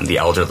the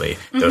elderly,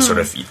 those sort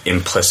of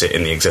implicit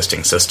in the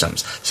existing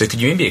systems. So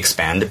could you maybe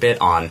expand a bit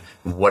on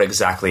what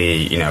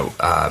exactly,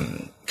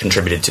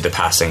 contributed to the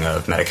passing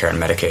of Medicare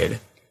and Medicaid?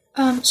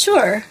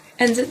 Sure.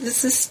 And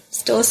this is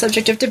still a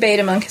subject of debate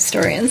among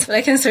historians, but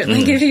I can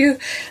certainly give you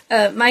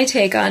my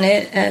take on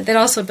it. That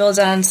also builds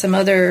on some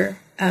other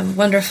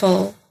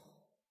wonderful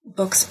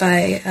books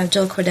by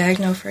Jill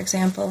Cordagno, for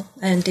example,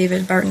 and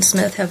David Barton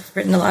Smith have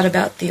written a lot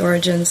about the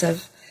origins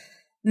of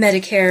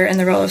Medicare and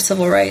the role of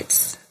civil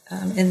rights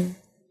in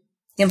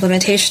the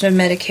implementation of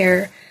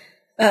Medicare.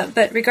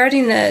 But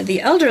regarding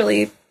the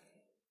elderly,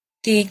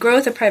 the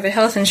growth of private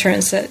health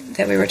insurance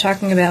that we were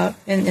talking about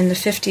in the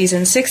 50s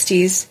and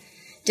 60s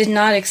did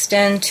not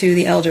extend to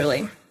the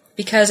elderly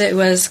because it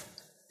was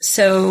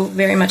so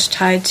very much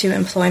tied to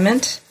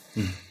employment.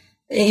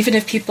 Even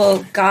if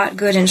people got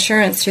good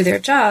insurance through their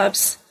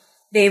jobs,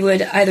 they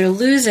would either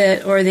lose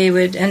it or they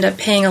would end up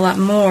paying a lot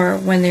more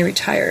when they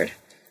retired.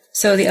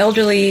 So the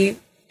elderly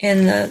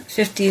in the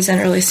 50s and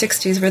early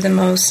 60s were the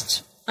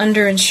most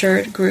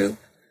underinsured group,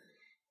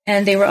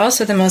 and they were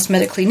also the most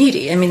medically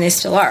needy. I mean, they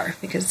still are,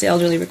 because the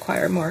elderly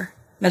require more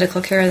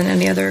medical care than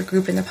any other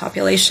group in the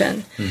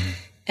population. Mm-hmm.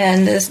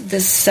 And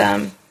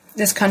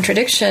this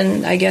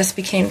contradiction, I guess,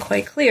 became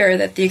quite clear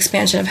that the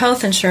expansion of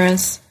health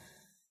insurance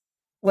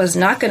was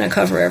not going to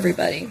cover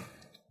everybody.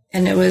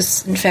 And it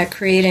was, in fact,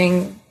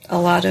 creating a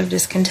lot of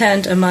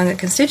discontent among a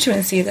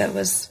constituency that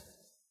was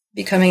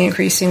becoming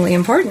increasingly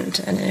important.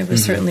 And it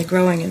was certainly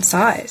growing in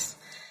size.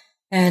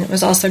 And it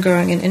was also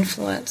growing in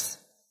influence.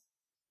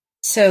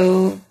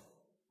 So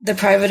the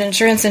private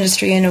insurance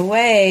industry, in a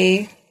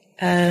way,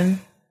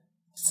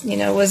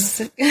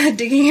 was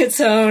digging its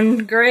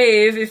own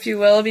grave, if you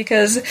will,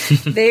 because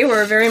they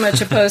were very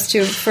much opposed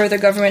to further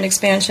government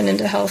expansion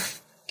into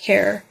health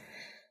care.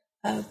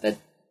 But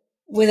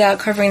without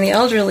covering the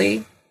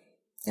elderly,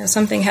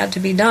 something had to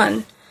be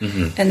done.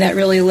 Mm-hmm. And that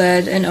really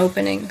left an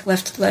opening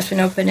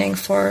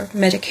for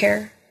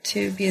Medicare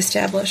to be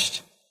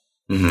established,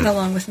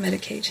 along with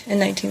Medicaid in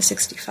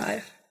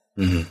 1965.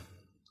 Mm-hmm.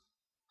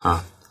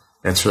 Huh.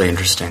 That's really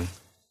interesting.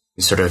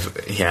 You sort of,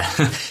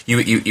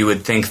 you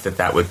would think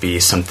that would be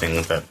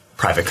something that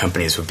private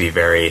companies would be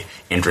very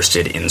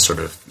interested in sort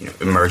of,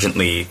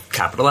 emergently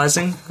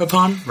capitalizing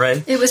upon,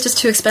 right? It was just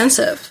too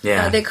expensive.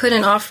 Yeah. They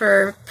couldn't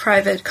offer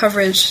private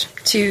coverage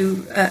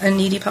to a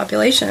needy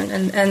population.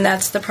 And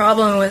that's the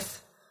problem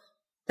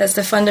that's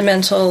the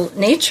fundamental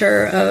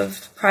nature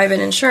of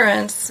private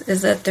insurance,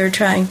 is that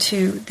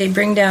they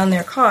bring down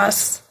their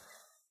costs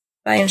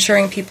by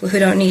insuring people who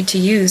don't need to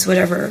use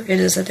whatever it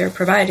is that they're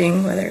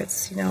providing, whether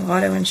it's,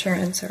 auto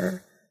insurance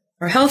or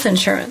health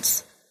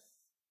insurance.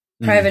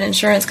 Private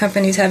insurance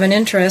companies have an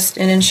interest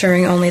in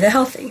insuring only the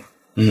healthy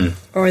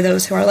or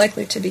those who are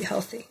likely to be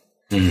healthy.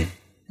 And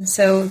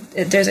so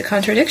there's a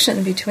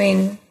contradiction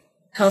between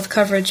health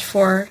coverage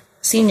for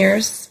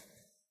seniors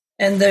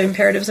and the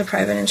imperatives of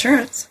private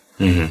insurance.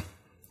 And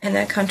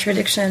that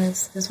contradiction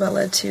is what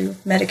led to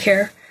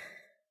Medicare,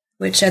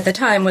 which at the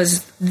time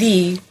was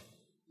the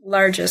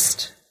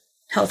largest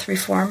health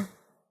reform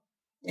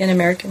in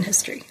American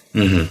history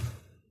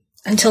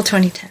until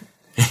 2010.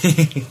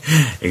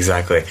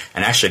 Exactly.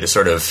 And actually to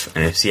sort of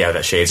see how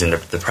that shades into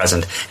the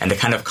present and to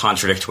kind of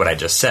contradict what I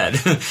just said,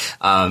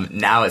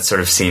 now it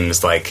sort of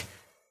seems like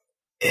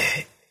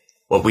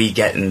what we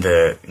get in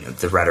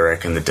the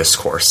rhetoric and the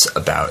discourse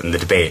about in the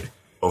debate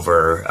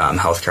over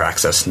healthcare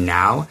access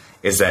now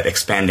is that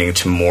expanding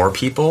to more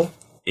people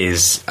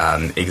is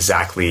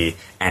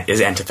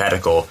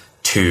antithetical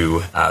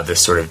to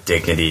this sort of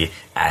dignity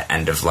at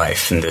end of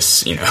life and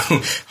this,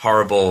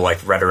 horrible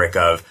rhetoric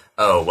of,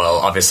 oh, well,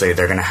 obviously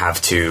they're going to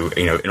have to,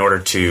 in order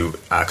to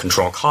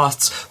control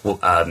costs,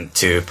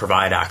 to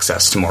provide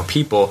access to more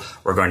people,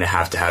 we're going to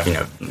have,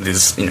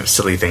 these,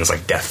 silly things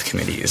like death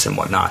committees and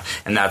whatnot.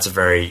 And that's a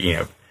very,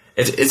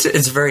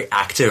 it's very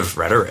active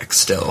rhetoric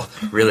still,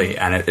 really.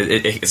 And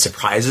it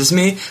surprises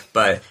me,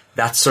 but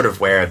that's sort of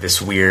where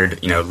this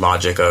weird,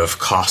 logic of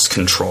cost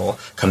control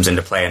comes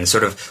into play and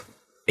sort of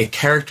it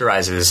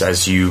characterizes,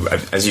 as you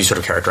sort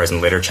of characterize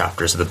in later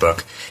chapters of the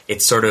book,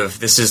 it's sort of,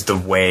 this is the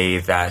way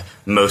that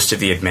most of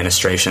the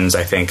administrations,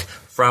 I think,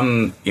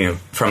 from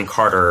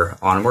Carter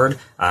onward,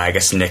 I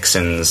guess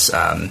Nixon's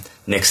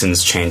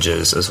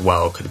changes as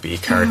well could be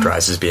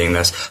characterized as being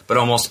this, but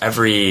almost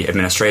every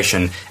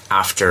administration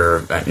after,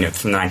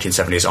 from the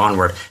 1970s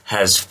onward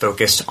has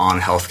focused on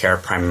healthcare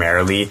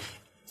primarily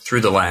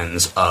through the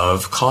lens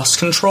of cost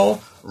control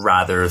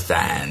rather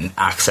than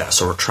access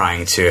or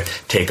trying to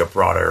take a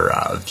broader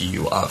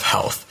view of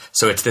health.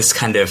 So it's this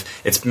kind of,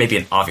 it's maybe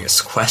an obvious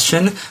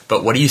question,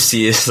 but what do you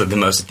see as the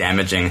most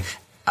damaging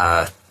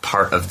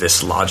part of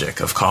this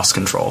logic of cost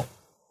control?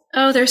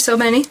 Oh, there's so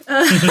many.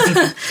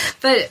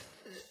 But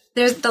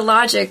there's the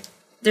logic,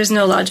 there's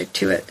no logic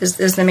to it,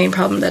 is the main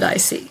problem that I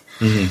see.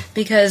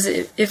 Because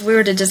if we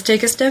were to just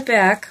take a step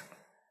back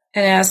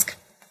and ask,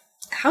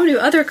 how do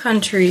other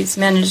countries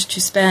manage to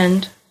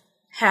spend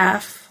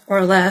half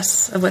or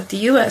less of what the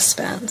U.S.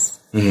 spends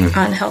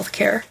on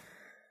healthcare?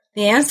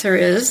 The answer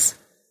is,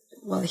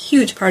 well, a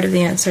huge part of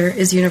the answer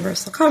is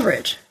universal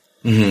coverage.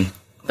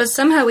 But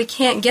somehow we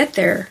can't get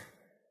there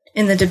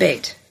in the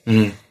debate.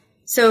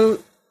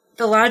 So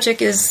the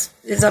logic is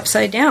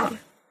upside down.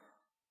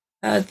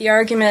 The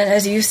argument,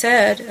 as you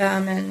said,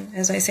 and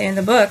as I say in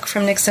the book,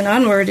 from Nixon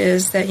onward,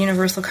 is that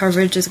universal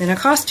coverage is going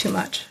to cost too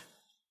much.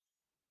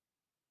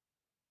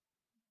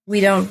 We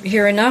don't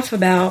hear enough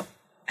about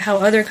how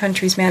other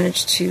countries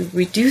manage to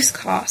reduce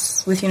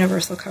costs with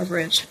universal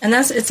coverage. And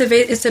it's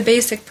a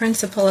basic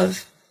principle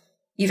of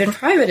even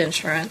private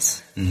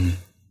insurance.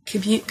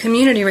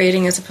 Community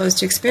rating as opposed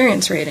to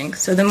experience rating.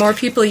 So the more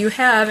people you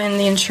have in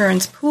the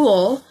insurance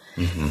pool,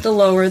 the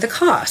lower the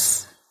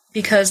costs,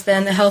 because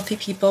then the healthy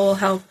people will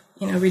help,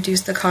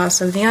 reduce the costs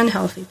of the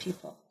unhealthy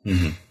people.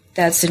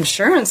 That's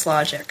insurance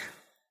logic.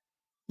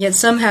 Yet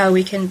somehow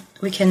we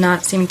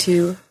cannot seem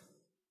to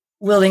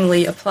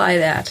willingly apply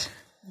that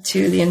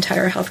to the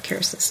entire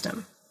healthcare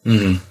system.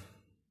 And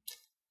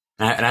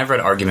I've read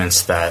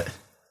arguments that,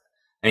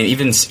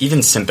 even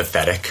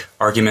sympathetic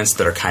arguments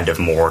that are kind of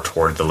more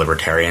toward the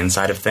libertarian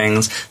side of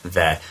things,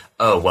 that,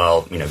 oh,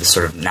 well, this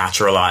sort of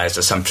naturalized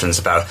assumptions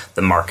about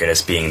the market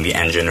as being the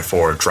engine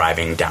for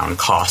driving down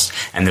costs.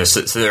 And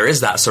there is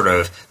that sort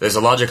of, there's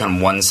a logic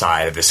on one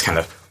side of this kind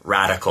of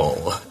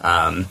radical,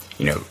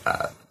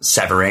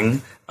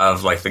 severing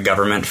of the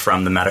government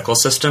from the medical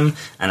system.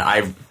 And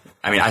I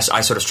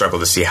sort of struggle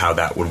to see how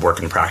that would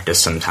work in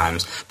practice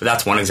sometimes, but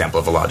that's one example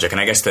of a logic.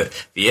 And I guess that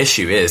the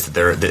issue is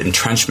that the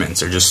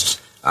entrenchments are just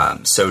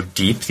so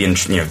deep.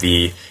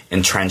 The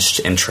entrenched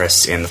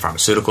interests in the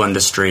pharmaceutical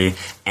industry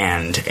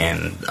and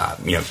in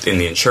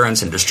the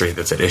insurance industry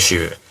that's at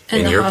issue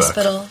in your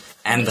book.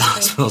 And the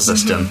hospital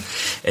system.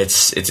 It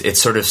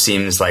sort of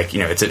seems like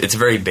it's a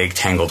very big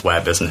tangled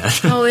web, isn't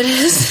it? Oh, it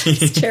is.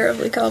 It's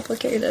terribly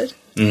complicated.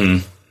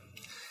 And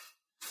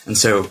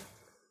so.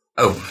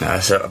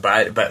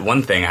 But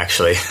one thing,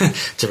 actually,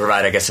 to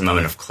provide, I guess, a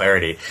moment of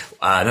clarity,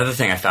 another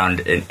thing I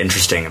found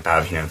interesting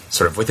about,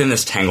 sort of within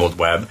this tangled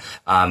web,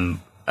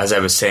 as I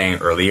was saying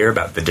earlier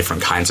about the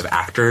different kinds of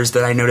actors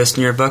that I noticed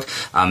in your book,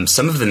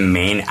 some of the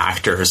main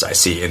actors I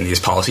see in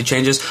these policy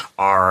changes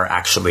are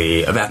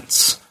actually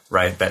events,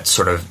 right, that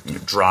sort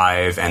of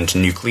drive and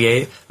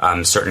nucleate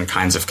certain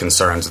kinds of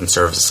concerns and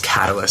serve as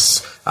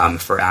catalysts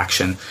for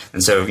action.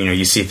 And so,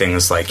 you see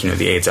things like,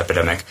 the AIDS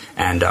epidemic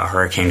and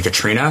Hurricane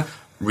Katrina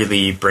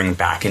really bring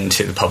back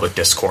into the public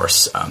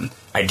discourse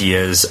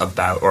ideas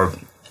about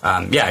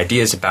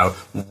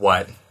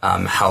what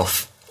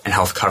health and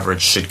health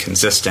coverage should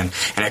consist in.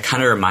 And it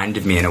kind of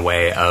reminded me in a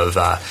way of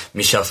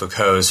Michel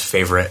Foucault's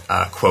favorite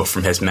quote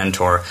from his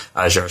mentor,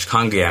 Georges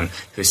Canguilhem,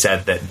 who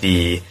said that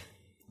the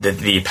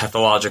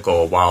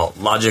pathological, while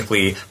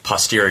logically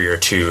posterior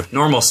to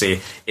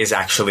normalcy, is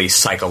actually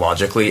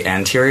psychologically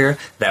anterior,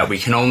 that we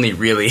can only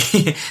really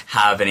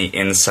have any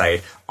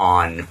insight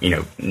on,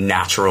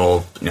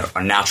 natural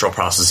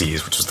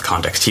processes, which was the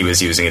context he was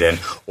using it in,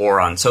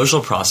 or on social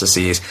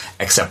processes,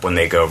 except when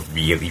they go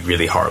really,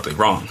 really horribly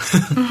wrong.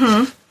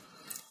 Mm-hmm.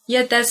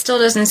 Yet that still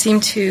doesn't seem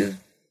to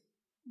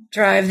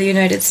drive the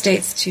United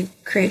States to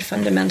create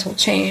fundamental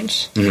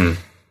change. Mm-hmm.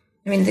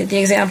 I mean, the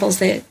examples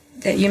that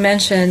you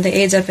mentioned, the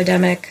AIDS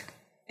epidemic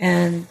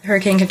and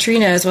Hurricane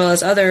Katrina, as well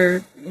as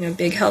other,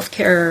 big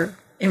healthcare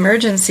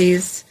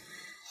emergencies.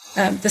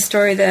 The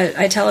story that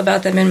I tell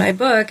about them in my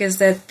book is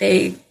that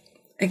they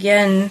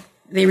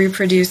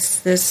reproduce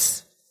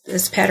this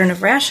pattern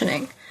of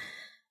rationing.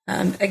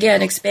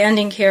 Again,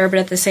 expanding care, but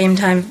at the same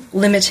time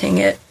limiting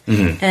it,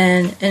 mm-hmm.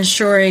 and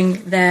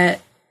ensuring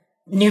that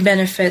new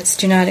benefits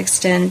do not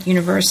extend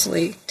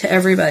universally to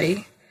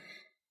everybody.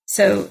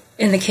 So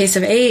in the case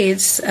of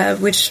AIDS,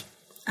 which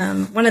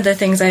one of the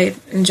things I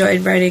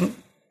enjoyed writing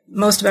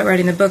most about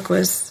writing the book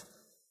was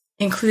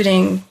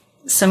including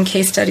some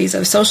case studies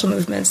of social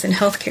movements in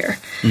healthcare,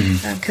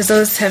 because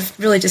those have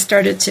really just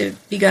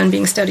begun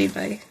being studied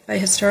by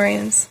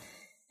historians.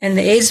 And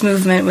the AIDS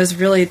movement was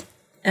really,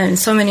 in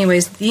so many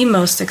ways, the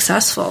most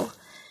successful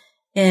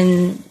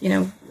in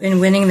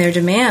winning their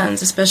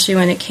demands, especially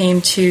when it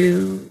came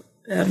to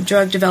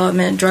drug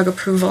development, drug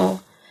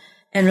approval,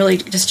 and really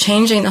just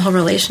changing the whole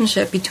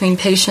relationship between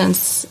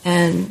patients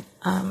and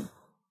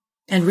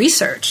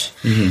research.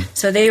 Mm-hmm.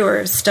 So they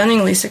were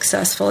stunningly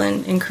successful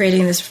in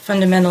creating this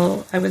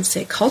fundamental, I would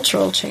say,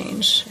 cultural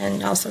change,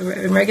 and also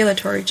in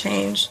regulatory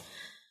change,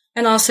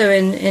 and also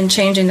in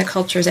changing the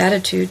culture's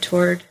attitude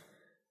toward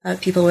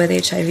people with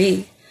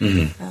HIV.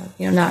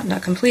 Mm-hmm.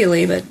 Not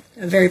completely, but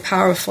a very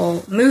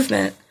powerful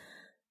movement.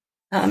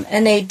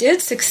 And they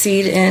did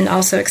succeed in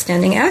also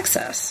extending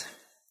access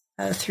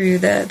through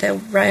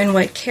the Ryan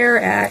White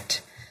Care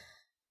Act,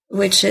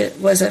 which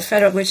is a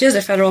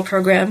federal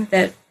program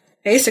that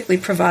basically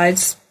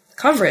provides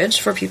coverage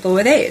for people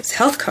with AIDS,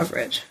 health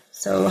coverage,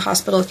 so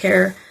hospital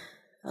care,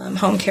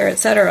 home care,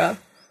 etc.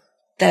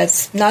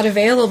 That's not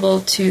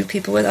available to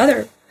people with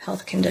other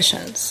health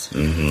conditions.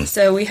 Mm-hmm.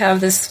 So we have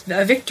this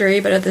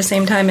victory, but at the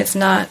same time, it's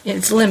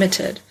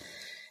limited,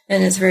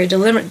 and it's very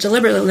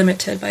deliberately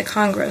limited by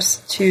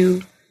Congress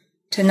to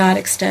not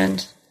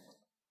extend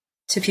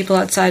to people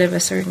outside of a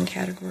certain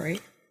category.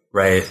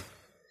 Right.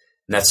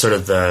 And that's sort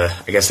of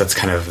that's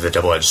kind of the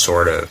double-edged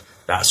sword of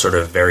that sort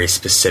of very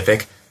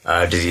specific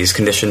disease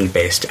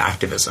condition-based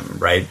activism,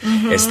 right?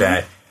 Mm-hmm. Is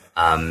that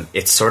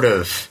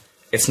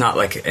it's not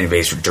like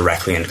anybody's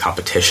directly in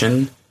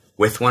competition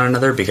with one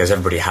another because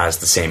everybody has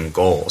the same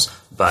goals,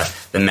 but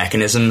the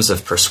mechanisms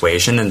of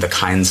persuasion and the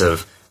kinds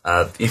of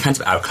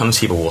outcomes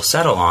people will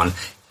settle on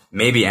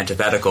may be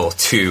antithetical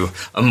to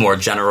a more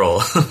general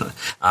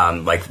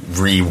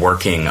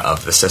reworking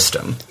of the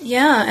system.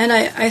 Yeah, and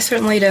I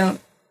certainly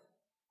don't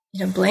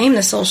blame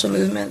the social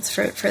movements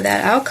for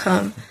that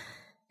outcome.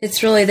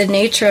 It's really the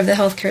nature of the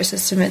healthcare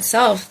system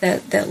itself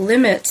that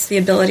limits the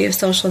ability of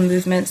social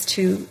movements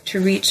to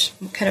reach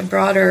kind of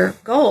broader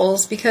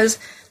goals, because,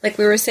 like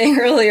we were saying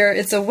earlier,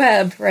 it's a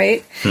web,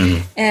 right?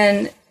 Mm-hmm.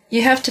 And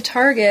you have to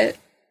target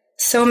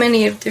so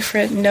many of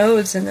different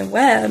nodes in the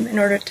web in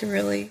order to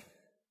really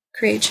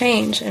create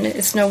change. And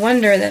it's no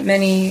wonder that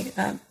many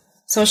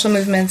social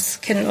movements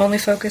can only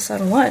focus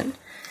on one.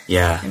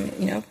 Yeah. I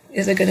mean,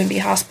 is it going to be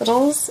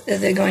hospitals?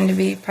 Is it going to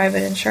be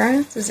private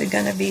insurance? Is it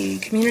going to be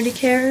community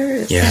care?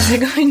 Is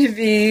it going to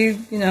be,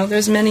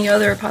 there's many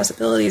other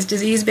possibilities,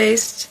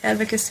 disease-based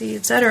advocacy,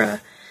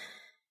 etc.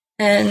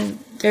 And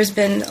there's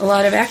been a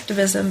lot of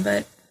activism,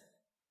 but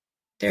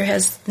there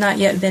has not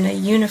yet been a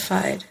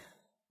unified,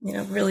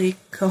 really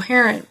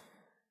coherent,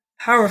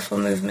 powerful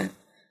movement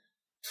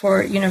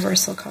for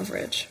universal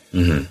coverage.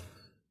 Mm-hmm.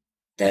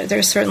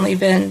 There's certainly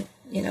been,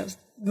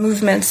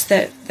 movements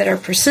that are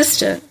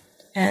persistent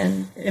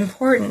and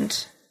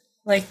important,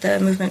 like the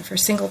movement for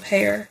single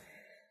payer.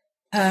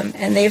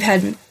 And they've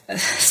had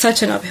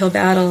such an uphill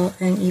battle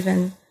in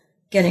even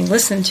getting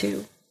listened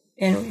to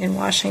in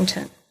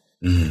Washington.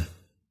 Mm-hmm.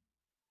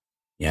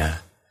 Yeah.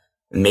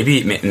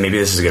 Maybe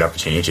this is a good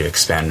opportunity to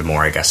expand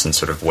more, I guess, in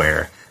sort of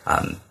where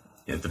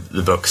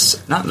the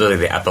book's, not really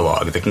the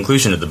epilogue, the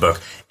conclusion of the book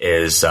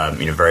is,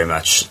 very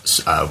much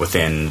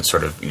within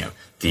sort of,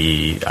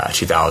 the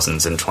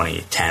 2000s and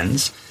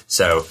 2010s.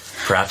 So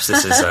perhaps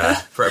this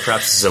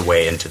is a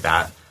way into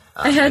that.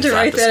 I had to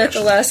write that at the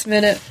last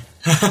minute.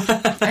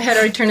 I had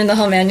already turned in the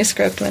whole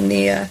manuscript when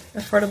the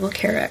Affordable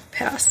Care Act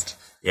passed.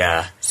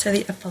 Yeah. So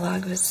the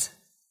epilogue was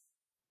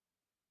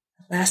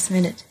a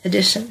last-minute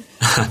addition.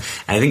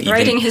 I think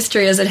writing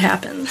history as it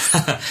happens.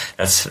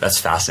 That's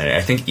fascinating.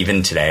 I think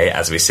even today,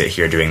 as we sit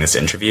here doing this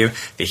interview,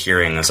 the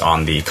hearings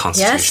on the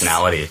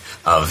constitutionality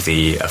of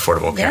the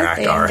Affordable Care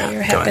Act are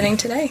happening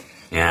today.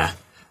 Yeah.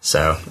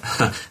 So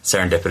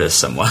serendipitous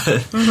somewhat.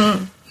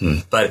 Mm-hmm.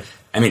 But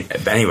I mean,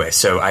 anyway,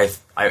 so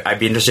I'd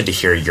be interested to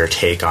hear your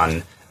take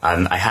on.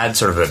 I had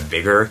sort of a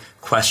bigger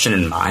question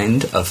in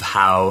mind of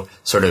how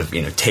sort of,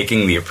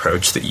 taking the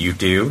approach that you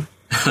do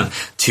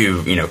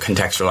to,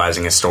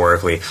 contextualizing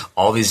historically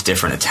all these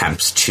different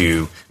attempts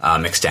to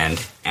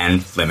extend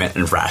and limit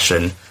and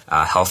ration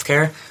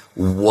healthcare.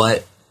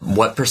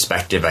 What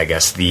perspective, I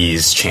guess,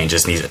 these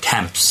changes, these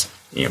attempts,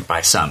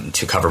 by some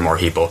to cover more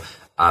people,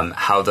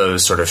 how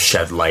those sort of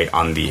shed light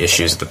on the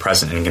issues of the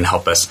present and can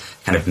help us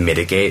kind of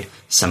mitigate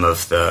some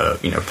of the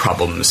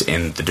problems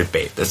in the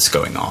debate that's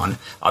going on.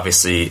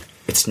 Obviously,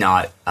 it's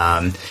not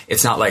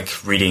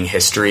like reading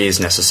history is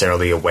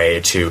necessarily a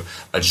way to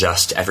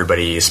adjust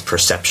everybody's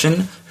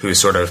perception who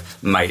sort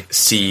of might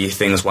see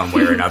things one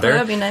way or another.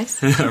 That'd be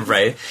nice.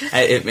 Right?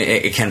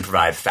 It can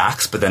provide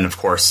facts, but then, of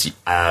course,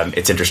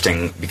 it's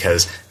interesting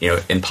because,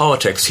 in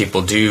politics,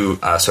 people do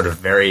sort of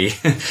very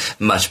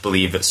much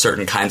believe that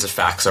certain kinds of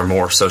facts are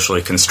more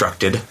socially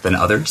constructed than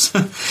others.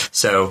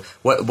 So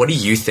what do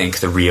you think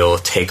the real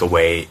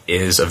takeaway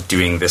is of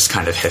doing this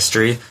kind of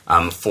history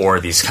for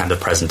these kind of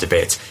present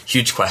debates?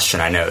 Huge question,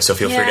 I know, so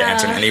feel free to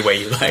answer in any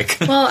way you like.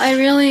 Well,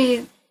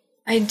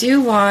 I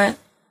do want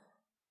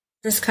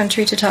this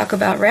country to talk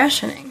about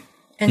rationing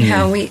and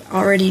how we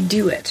already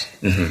do it.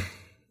 Mm-hmm.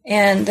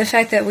 And the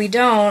fact that we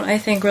don't, I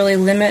think, really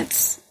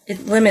limits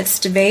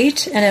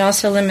debate, and it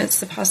also limits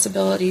the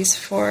possibilities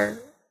for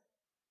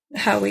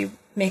how we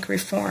make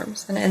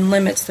reforms and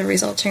limits the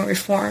resulting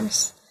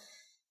reforms.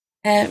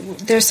 And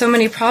there's so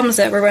many problems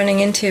that we're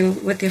running into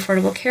with the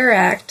Affordable Care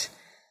Act,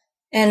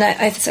 and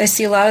I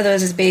see a lot of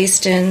those as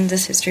based in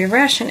this history of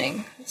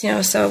rationing.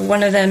 So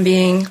one of them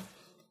being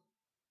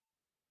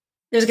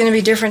there's going to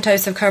be different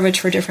types of coverage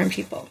for different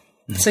people.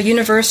 Mm-hmm. So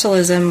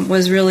universalism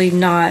was really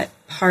not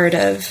part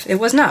of the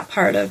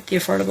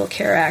Affordable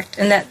Care Act.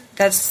 And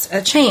that's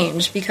a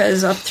change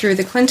because up through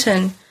the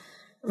Clinton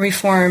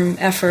reform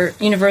effort,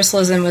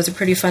 universalism was a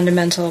pretty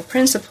fundamental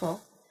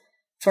principle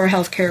for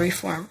healthcare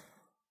reform.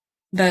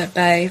 But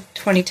by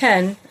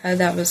 2010,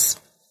 that was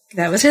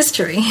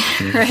history,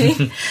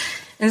 right?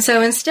 And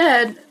so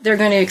instead, they're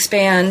going to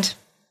expand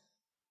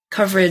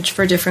coverage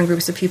for different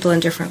groups of people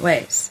in different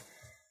ways.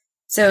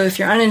 So if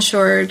you're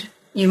uninsured,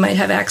 you might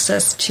have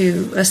access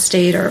to a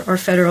state or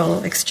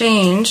federal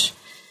exchange.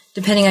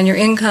 Depending on your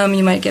income,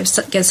 you might get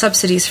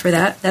subsidies for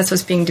that. That's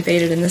what's being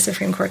debated in the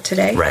Supreme Court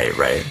today.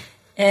 Right.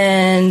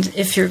 And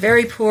if you're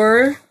very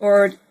poor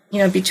or,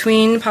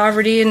 between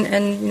poverty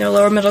and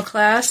lower middle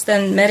class,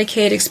 then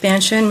Medicaid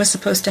expansion was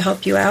supposed to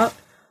help you out.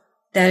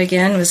 That,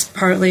 again, was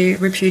partly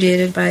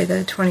repudiated by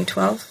the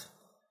 2012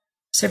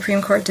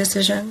 Supreme Court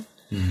decision.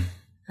 Mm-hmm.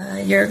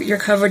 Your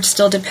coverage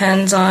still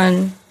depends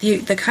on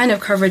the kind of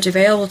coverage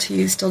available to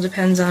you still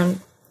depends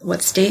on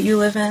what state you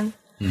live in.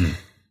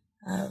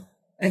 Mm-hmm.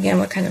 Again,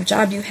 what kind of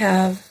job you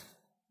have,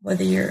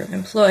 whether you're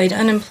employed,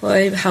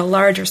 unemployed, how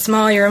large or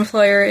small your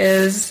employer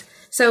is.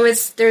 So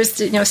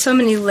there's so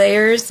many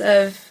layers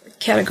of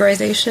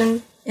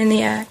categorization in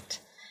the act,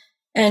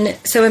 and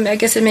so I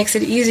guess it makes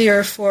it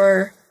easier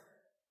for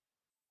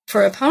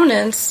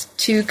opponents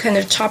to kind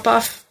of chop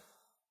off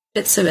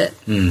bits of it,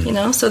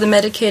 So the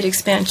Medicaid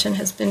expansion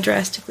has been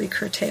drastically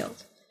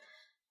curtailed.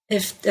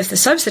 If the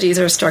subsidies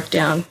are struck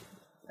down,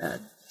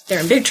 they're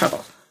in big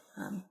trouble.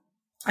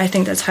 I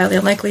think that's highly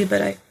unlikely,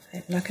 but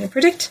I'm not going to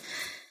predict.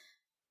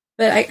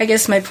 But I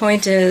guess my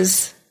point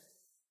is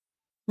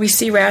we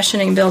see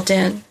rationing built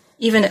in.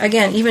 Even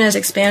as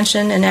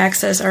expansion and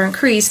access are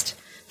increased,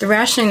 the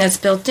rationing that's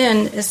built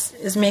in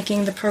is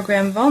making the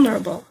program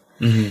vulnerable.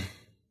 Mm-hmm.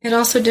 It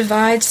also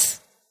divides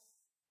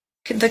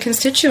the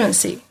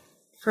constituency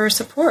for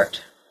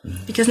support,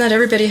 because not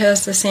everybody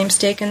has the same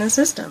stake in the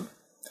system.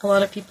 A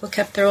lot of people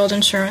kept their old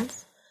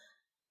insurance.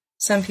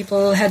 Some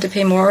people had to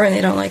pay more and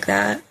they don't like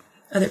that.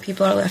 Other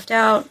people are left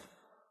out.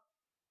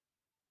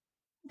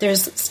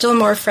 There's still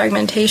more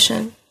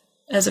fragmentation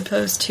as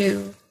opposed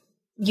to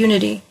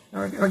unity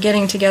or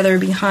getting together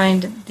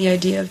behind the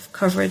idea of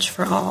coverage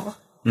for all.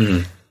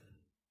 Mm-hmm.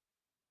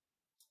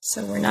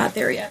 So we're not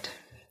there yet.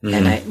 Mm-hmm.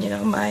 And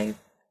I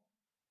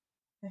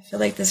feel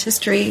like this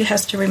history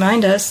has to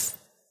remind us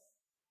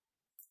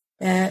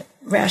that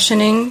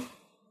rationing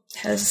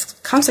has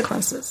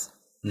consequences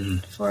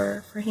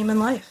for human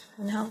life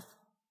and health.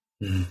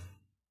 Mm-hmm.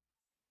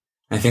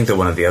 I think that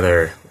one of the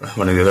other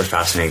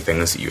fascinating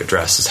things that you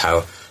address is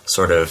how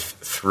sort of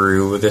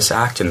through this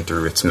act and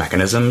through its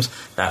mechanisms,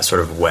 that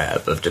sort of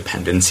web of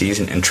dependencies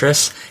and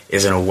interests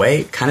is in a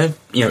way kind of,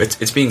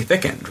 it's being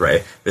thickened,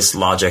 right? This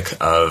logic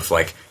of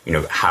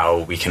how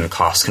we can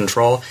cost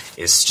control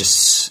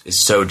is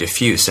so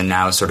diffuse. And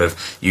now sort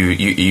of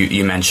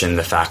you mentioned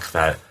the fact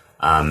that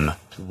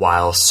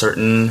while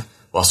certain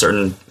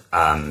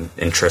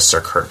interests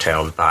are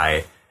curtailed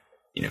by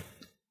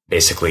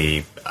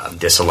basically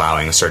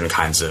disallowing certain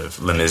kinds of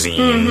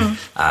limousine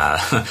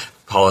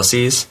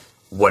policies,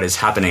 what is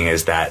happening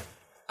is that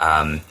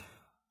the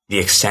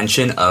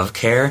extension of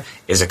care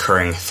is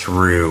occurring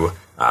through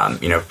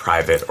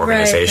private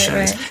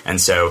organizations. Right.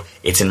 And so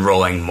it's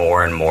enrolling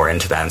more and more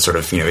into that, and sort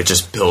of, it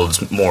just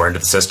builds more into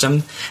the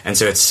system. And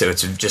so it's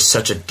just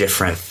such a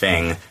different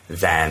thing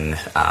than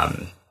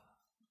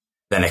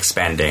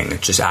expanding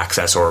just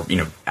access or,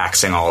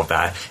 axing all of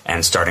that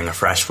and starting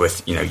afresh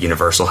with,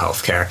 universal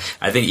healthcare.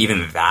 I think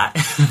even that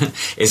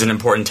is an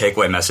important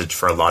takeaway message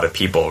for a lot of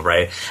people,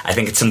 right? I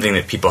think it's something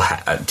that people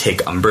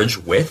take umbrage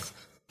with,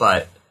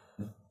 but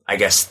I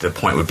guess the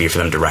point would be for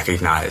them to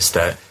recognize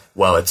that,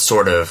 well, it's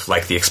sort of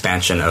like the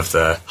expansion of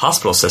the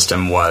hospital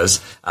system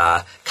was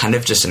kind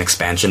of just an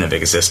expansion of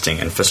existing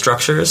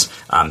infrastructures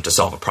to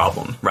solve a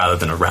problem rather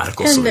than a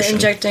radical solution.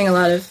 And injecting a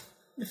lot of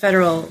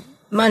federal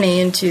money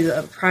into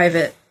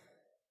private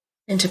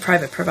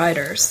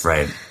providers,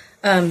 right?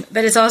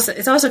 But it's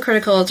also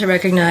critical to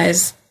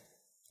recognize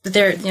that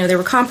there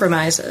were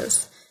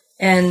compromises,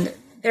 and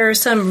there are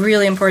some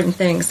really important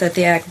things that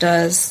the Act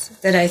does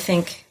that I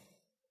think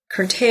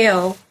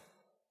curtail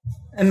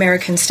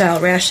American-style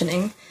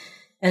rationing,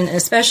 and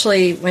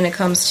especially when it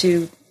comes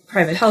to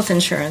private health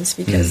insurance,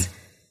 because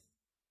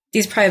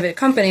these private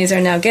companies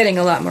are now getting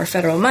a lot more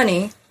federal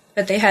money,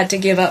 but they had to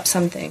give up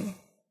something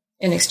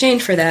in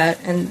exchange for that,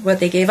 and what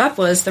they gave up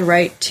was the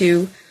right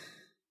to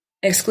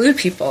exclude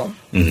people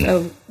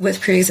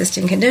with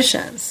pre-existing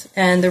conditions,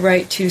 and the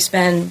right to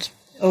spend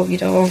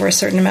over a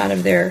certain amount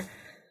of their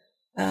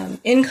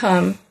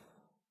income.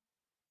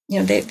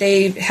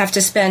 They have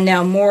to spend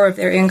now more of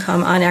their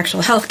income on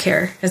actual health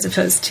care as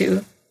opposed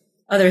to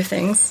other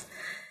things.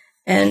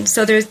 And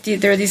so there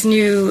are these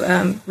new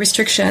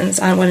restrictions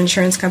on what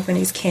insurance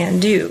companies can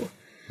do.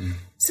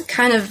 It's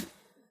kind of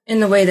in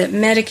the way that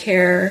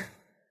Medicare,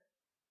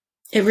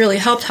 it really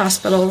helped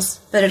hospitals,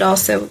 but it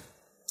also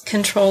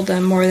controlled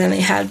them more than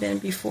they had been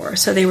before.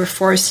 So they were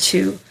forced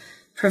to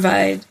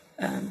provide,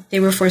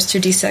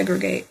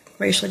 desegregate,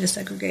 racially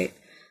desegregate.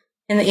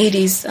 In the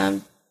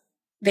 80s,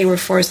 they were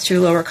forced to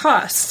lower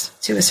costs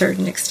to a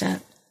certain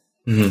extent.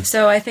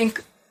 So I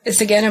think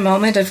it's, again, a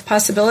moment of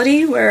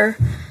possibility where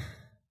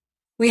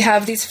we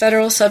have these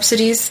federal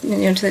subsidies, to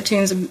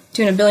the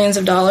tune of billions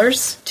of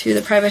dollars to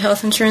the private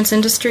health insurance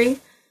industry,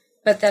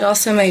 but that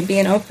also might be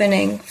an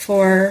opening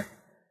for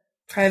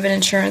private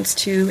insurance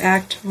to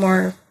act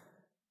more,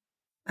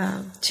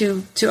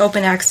 to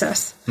open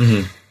access,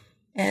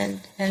 and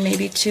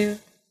maybe to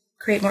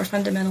create more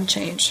fundamental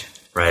change.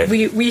 Right.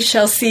 We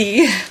shall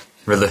see.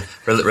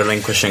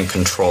 Relinquishing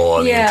control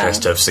in the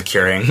interest of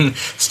securing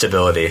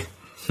stability.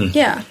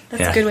 Yeah,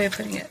 that's a good way of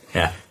putting it.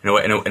 Yeah,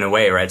 in a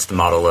way, right? It's the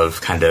model of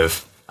kind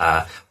of,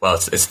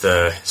 it's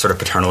the sort of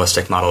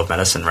paternalistic model of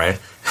medicine, right?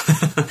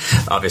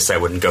 Obviously, I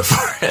wouldn't go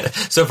for it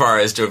so far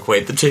as to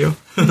equate the two.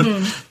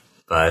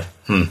 But,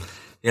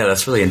 yeah,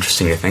 that's really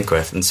interesting to think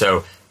with. And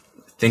so,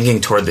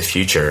 thinking toward the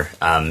future,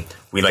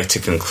 we like to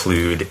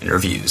conclude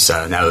interviews.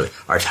 Now that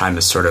our time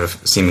is sort of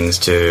seeming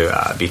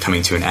to be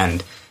coming to an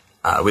end,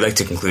 we like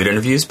to conclude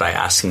interviews by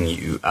asking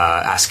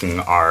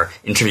our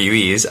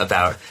interviewees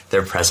about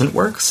their present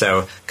work.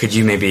 So, could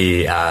you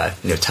maybe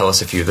tell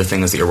us a few of the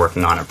things that you're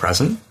working on at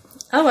present?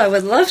 Oh, I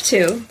would love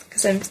to,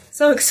 because I'm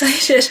so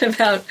excited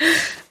about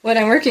what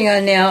I'm working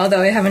on now,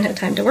 although I haven't had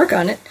time to work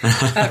on it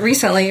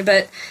recently.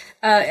 But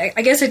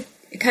I guess it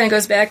kind of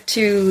goes back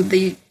to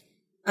the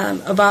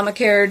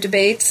Obamacare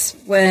debates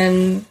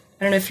when,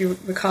 I don't know if you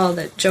recall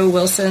that Joe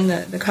Wilson,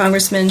 the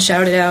congressman,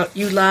 shouted out,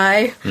 "You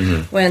lie,"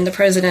 when the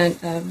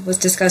president was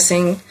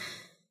discussing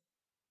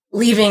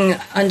leaving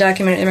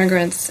undocumented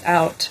immigrants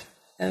out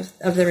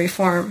of the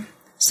reform.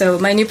 So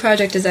my new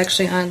project is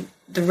actually on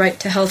the right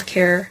to health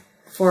care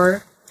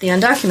for the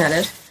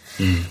undocumented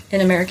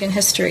in American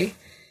history.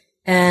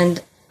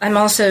 And I'm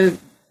also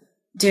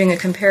doing a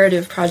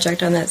comparative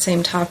project on that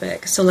same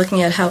topic. So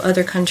looking at how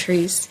other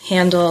countries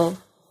handle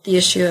the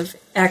issue of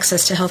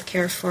access to health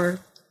care for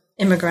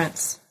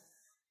immigrants.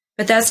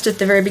 But that's at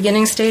the very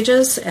beginning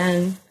stages,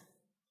 and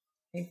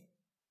I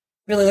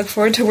really look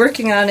forward to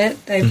working on it.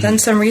 I've done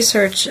some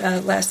research.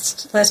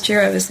 Last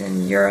year I was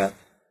in Europe,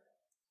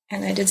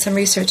 and I did some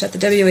research at the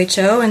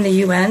WHO and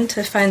the UN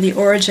to find the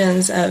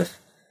origins of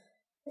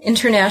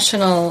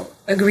international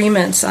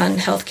agreements on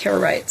healthcare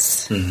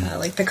rights,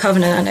 like the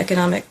Covenant on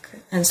Economic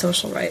and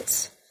Social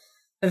Rights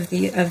of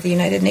the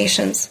United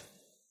Nations.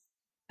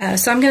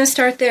 So I'm going to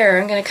start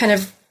there. I'm going to kind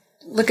of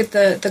look at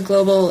the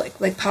global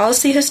like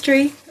policy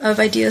history of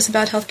ideas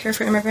about healthcare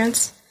for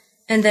immigrants,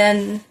 and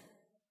then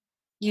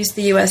use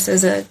the U.S.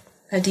 as a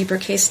deeper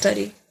case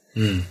study.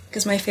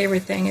 Because my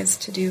favorite thing is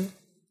to do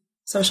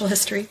social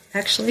history,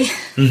 actually.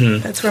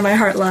 That's where my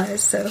heart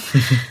lies. So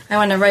I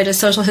want to write a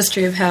social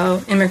history of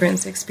how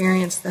immigrants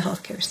experience the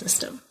healthcare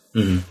system.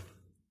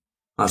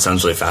 That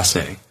sounds really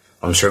fascinating.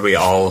 I'm sure we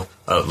all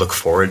look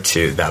forward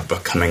to that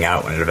book coming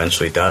out when it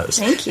eventually does.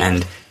 Thank you.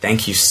 And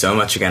thank you so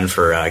much again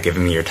for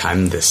giving me your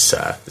time this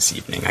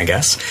evening, I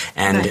guess.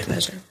 And my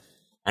pleasure.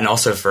 And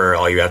also for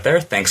all you out there,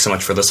 thanks so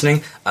much for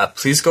listening.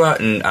 Please go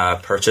out and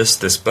purchase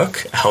this book,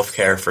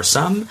 Healthcare for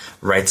Some,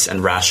 Rights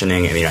and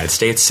Rationing in the United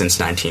States since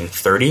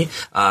 1930.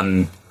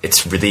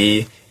 It's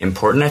really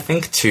important, I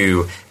think,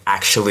 to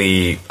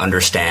actually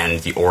understand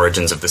the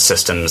origins of the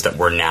systems that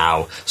we're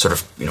now sort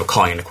of,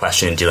 calling into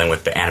question and dealing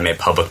with the animated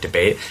public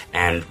debate.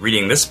 And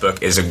reading this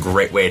book is a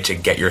great way to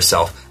get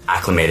yourself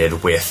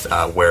acclimated with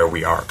where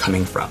we are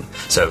coming from.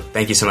 So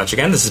thank you so much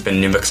again. This has been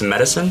New Books in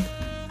Medicine.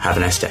 Have a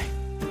nice day.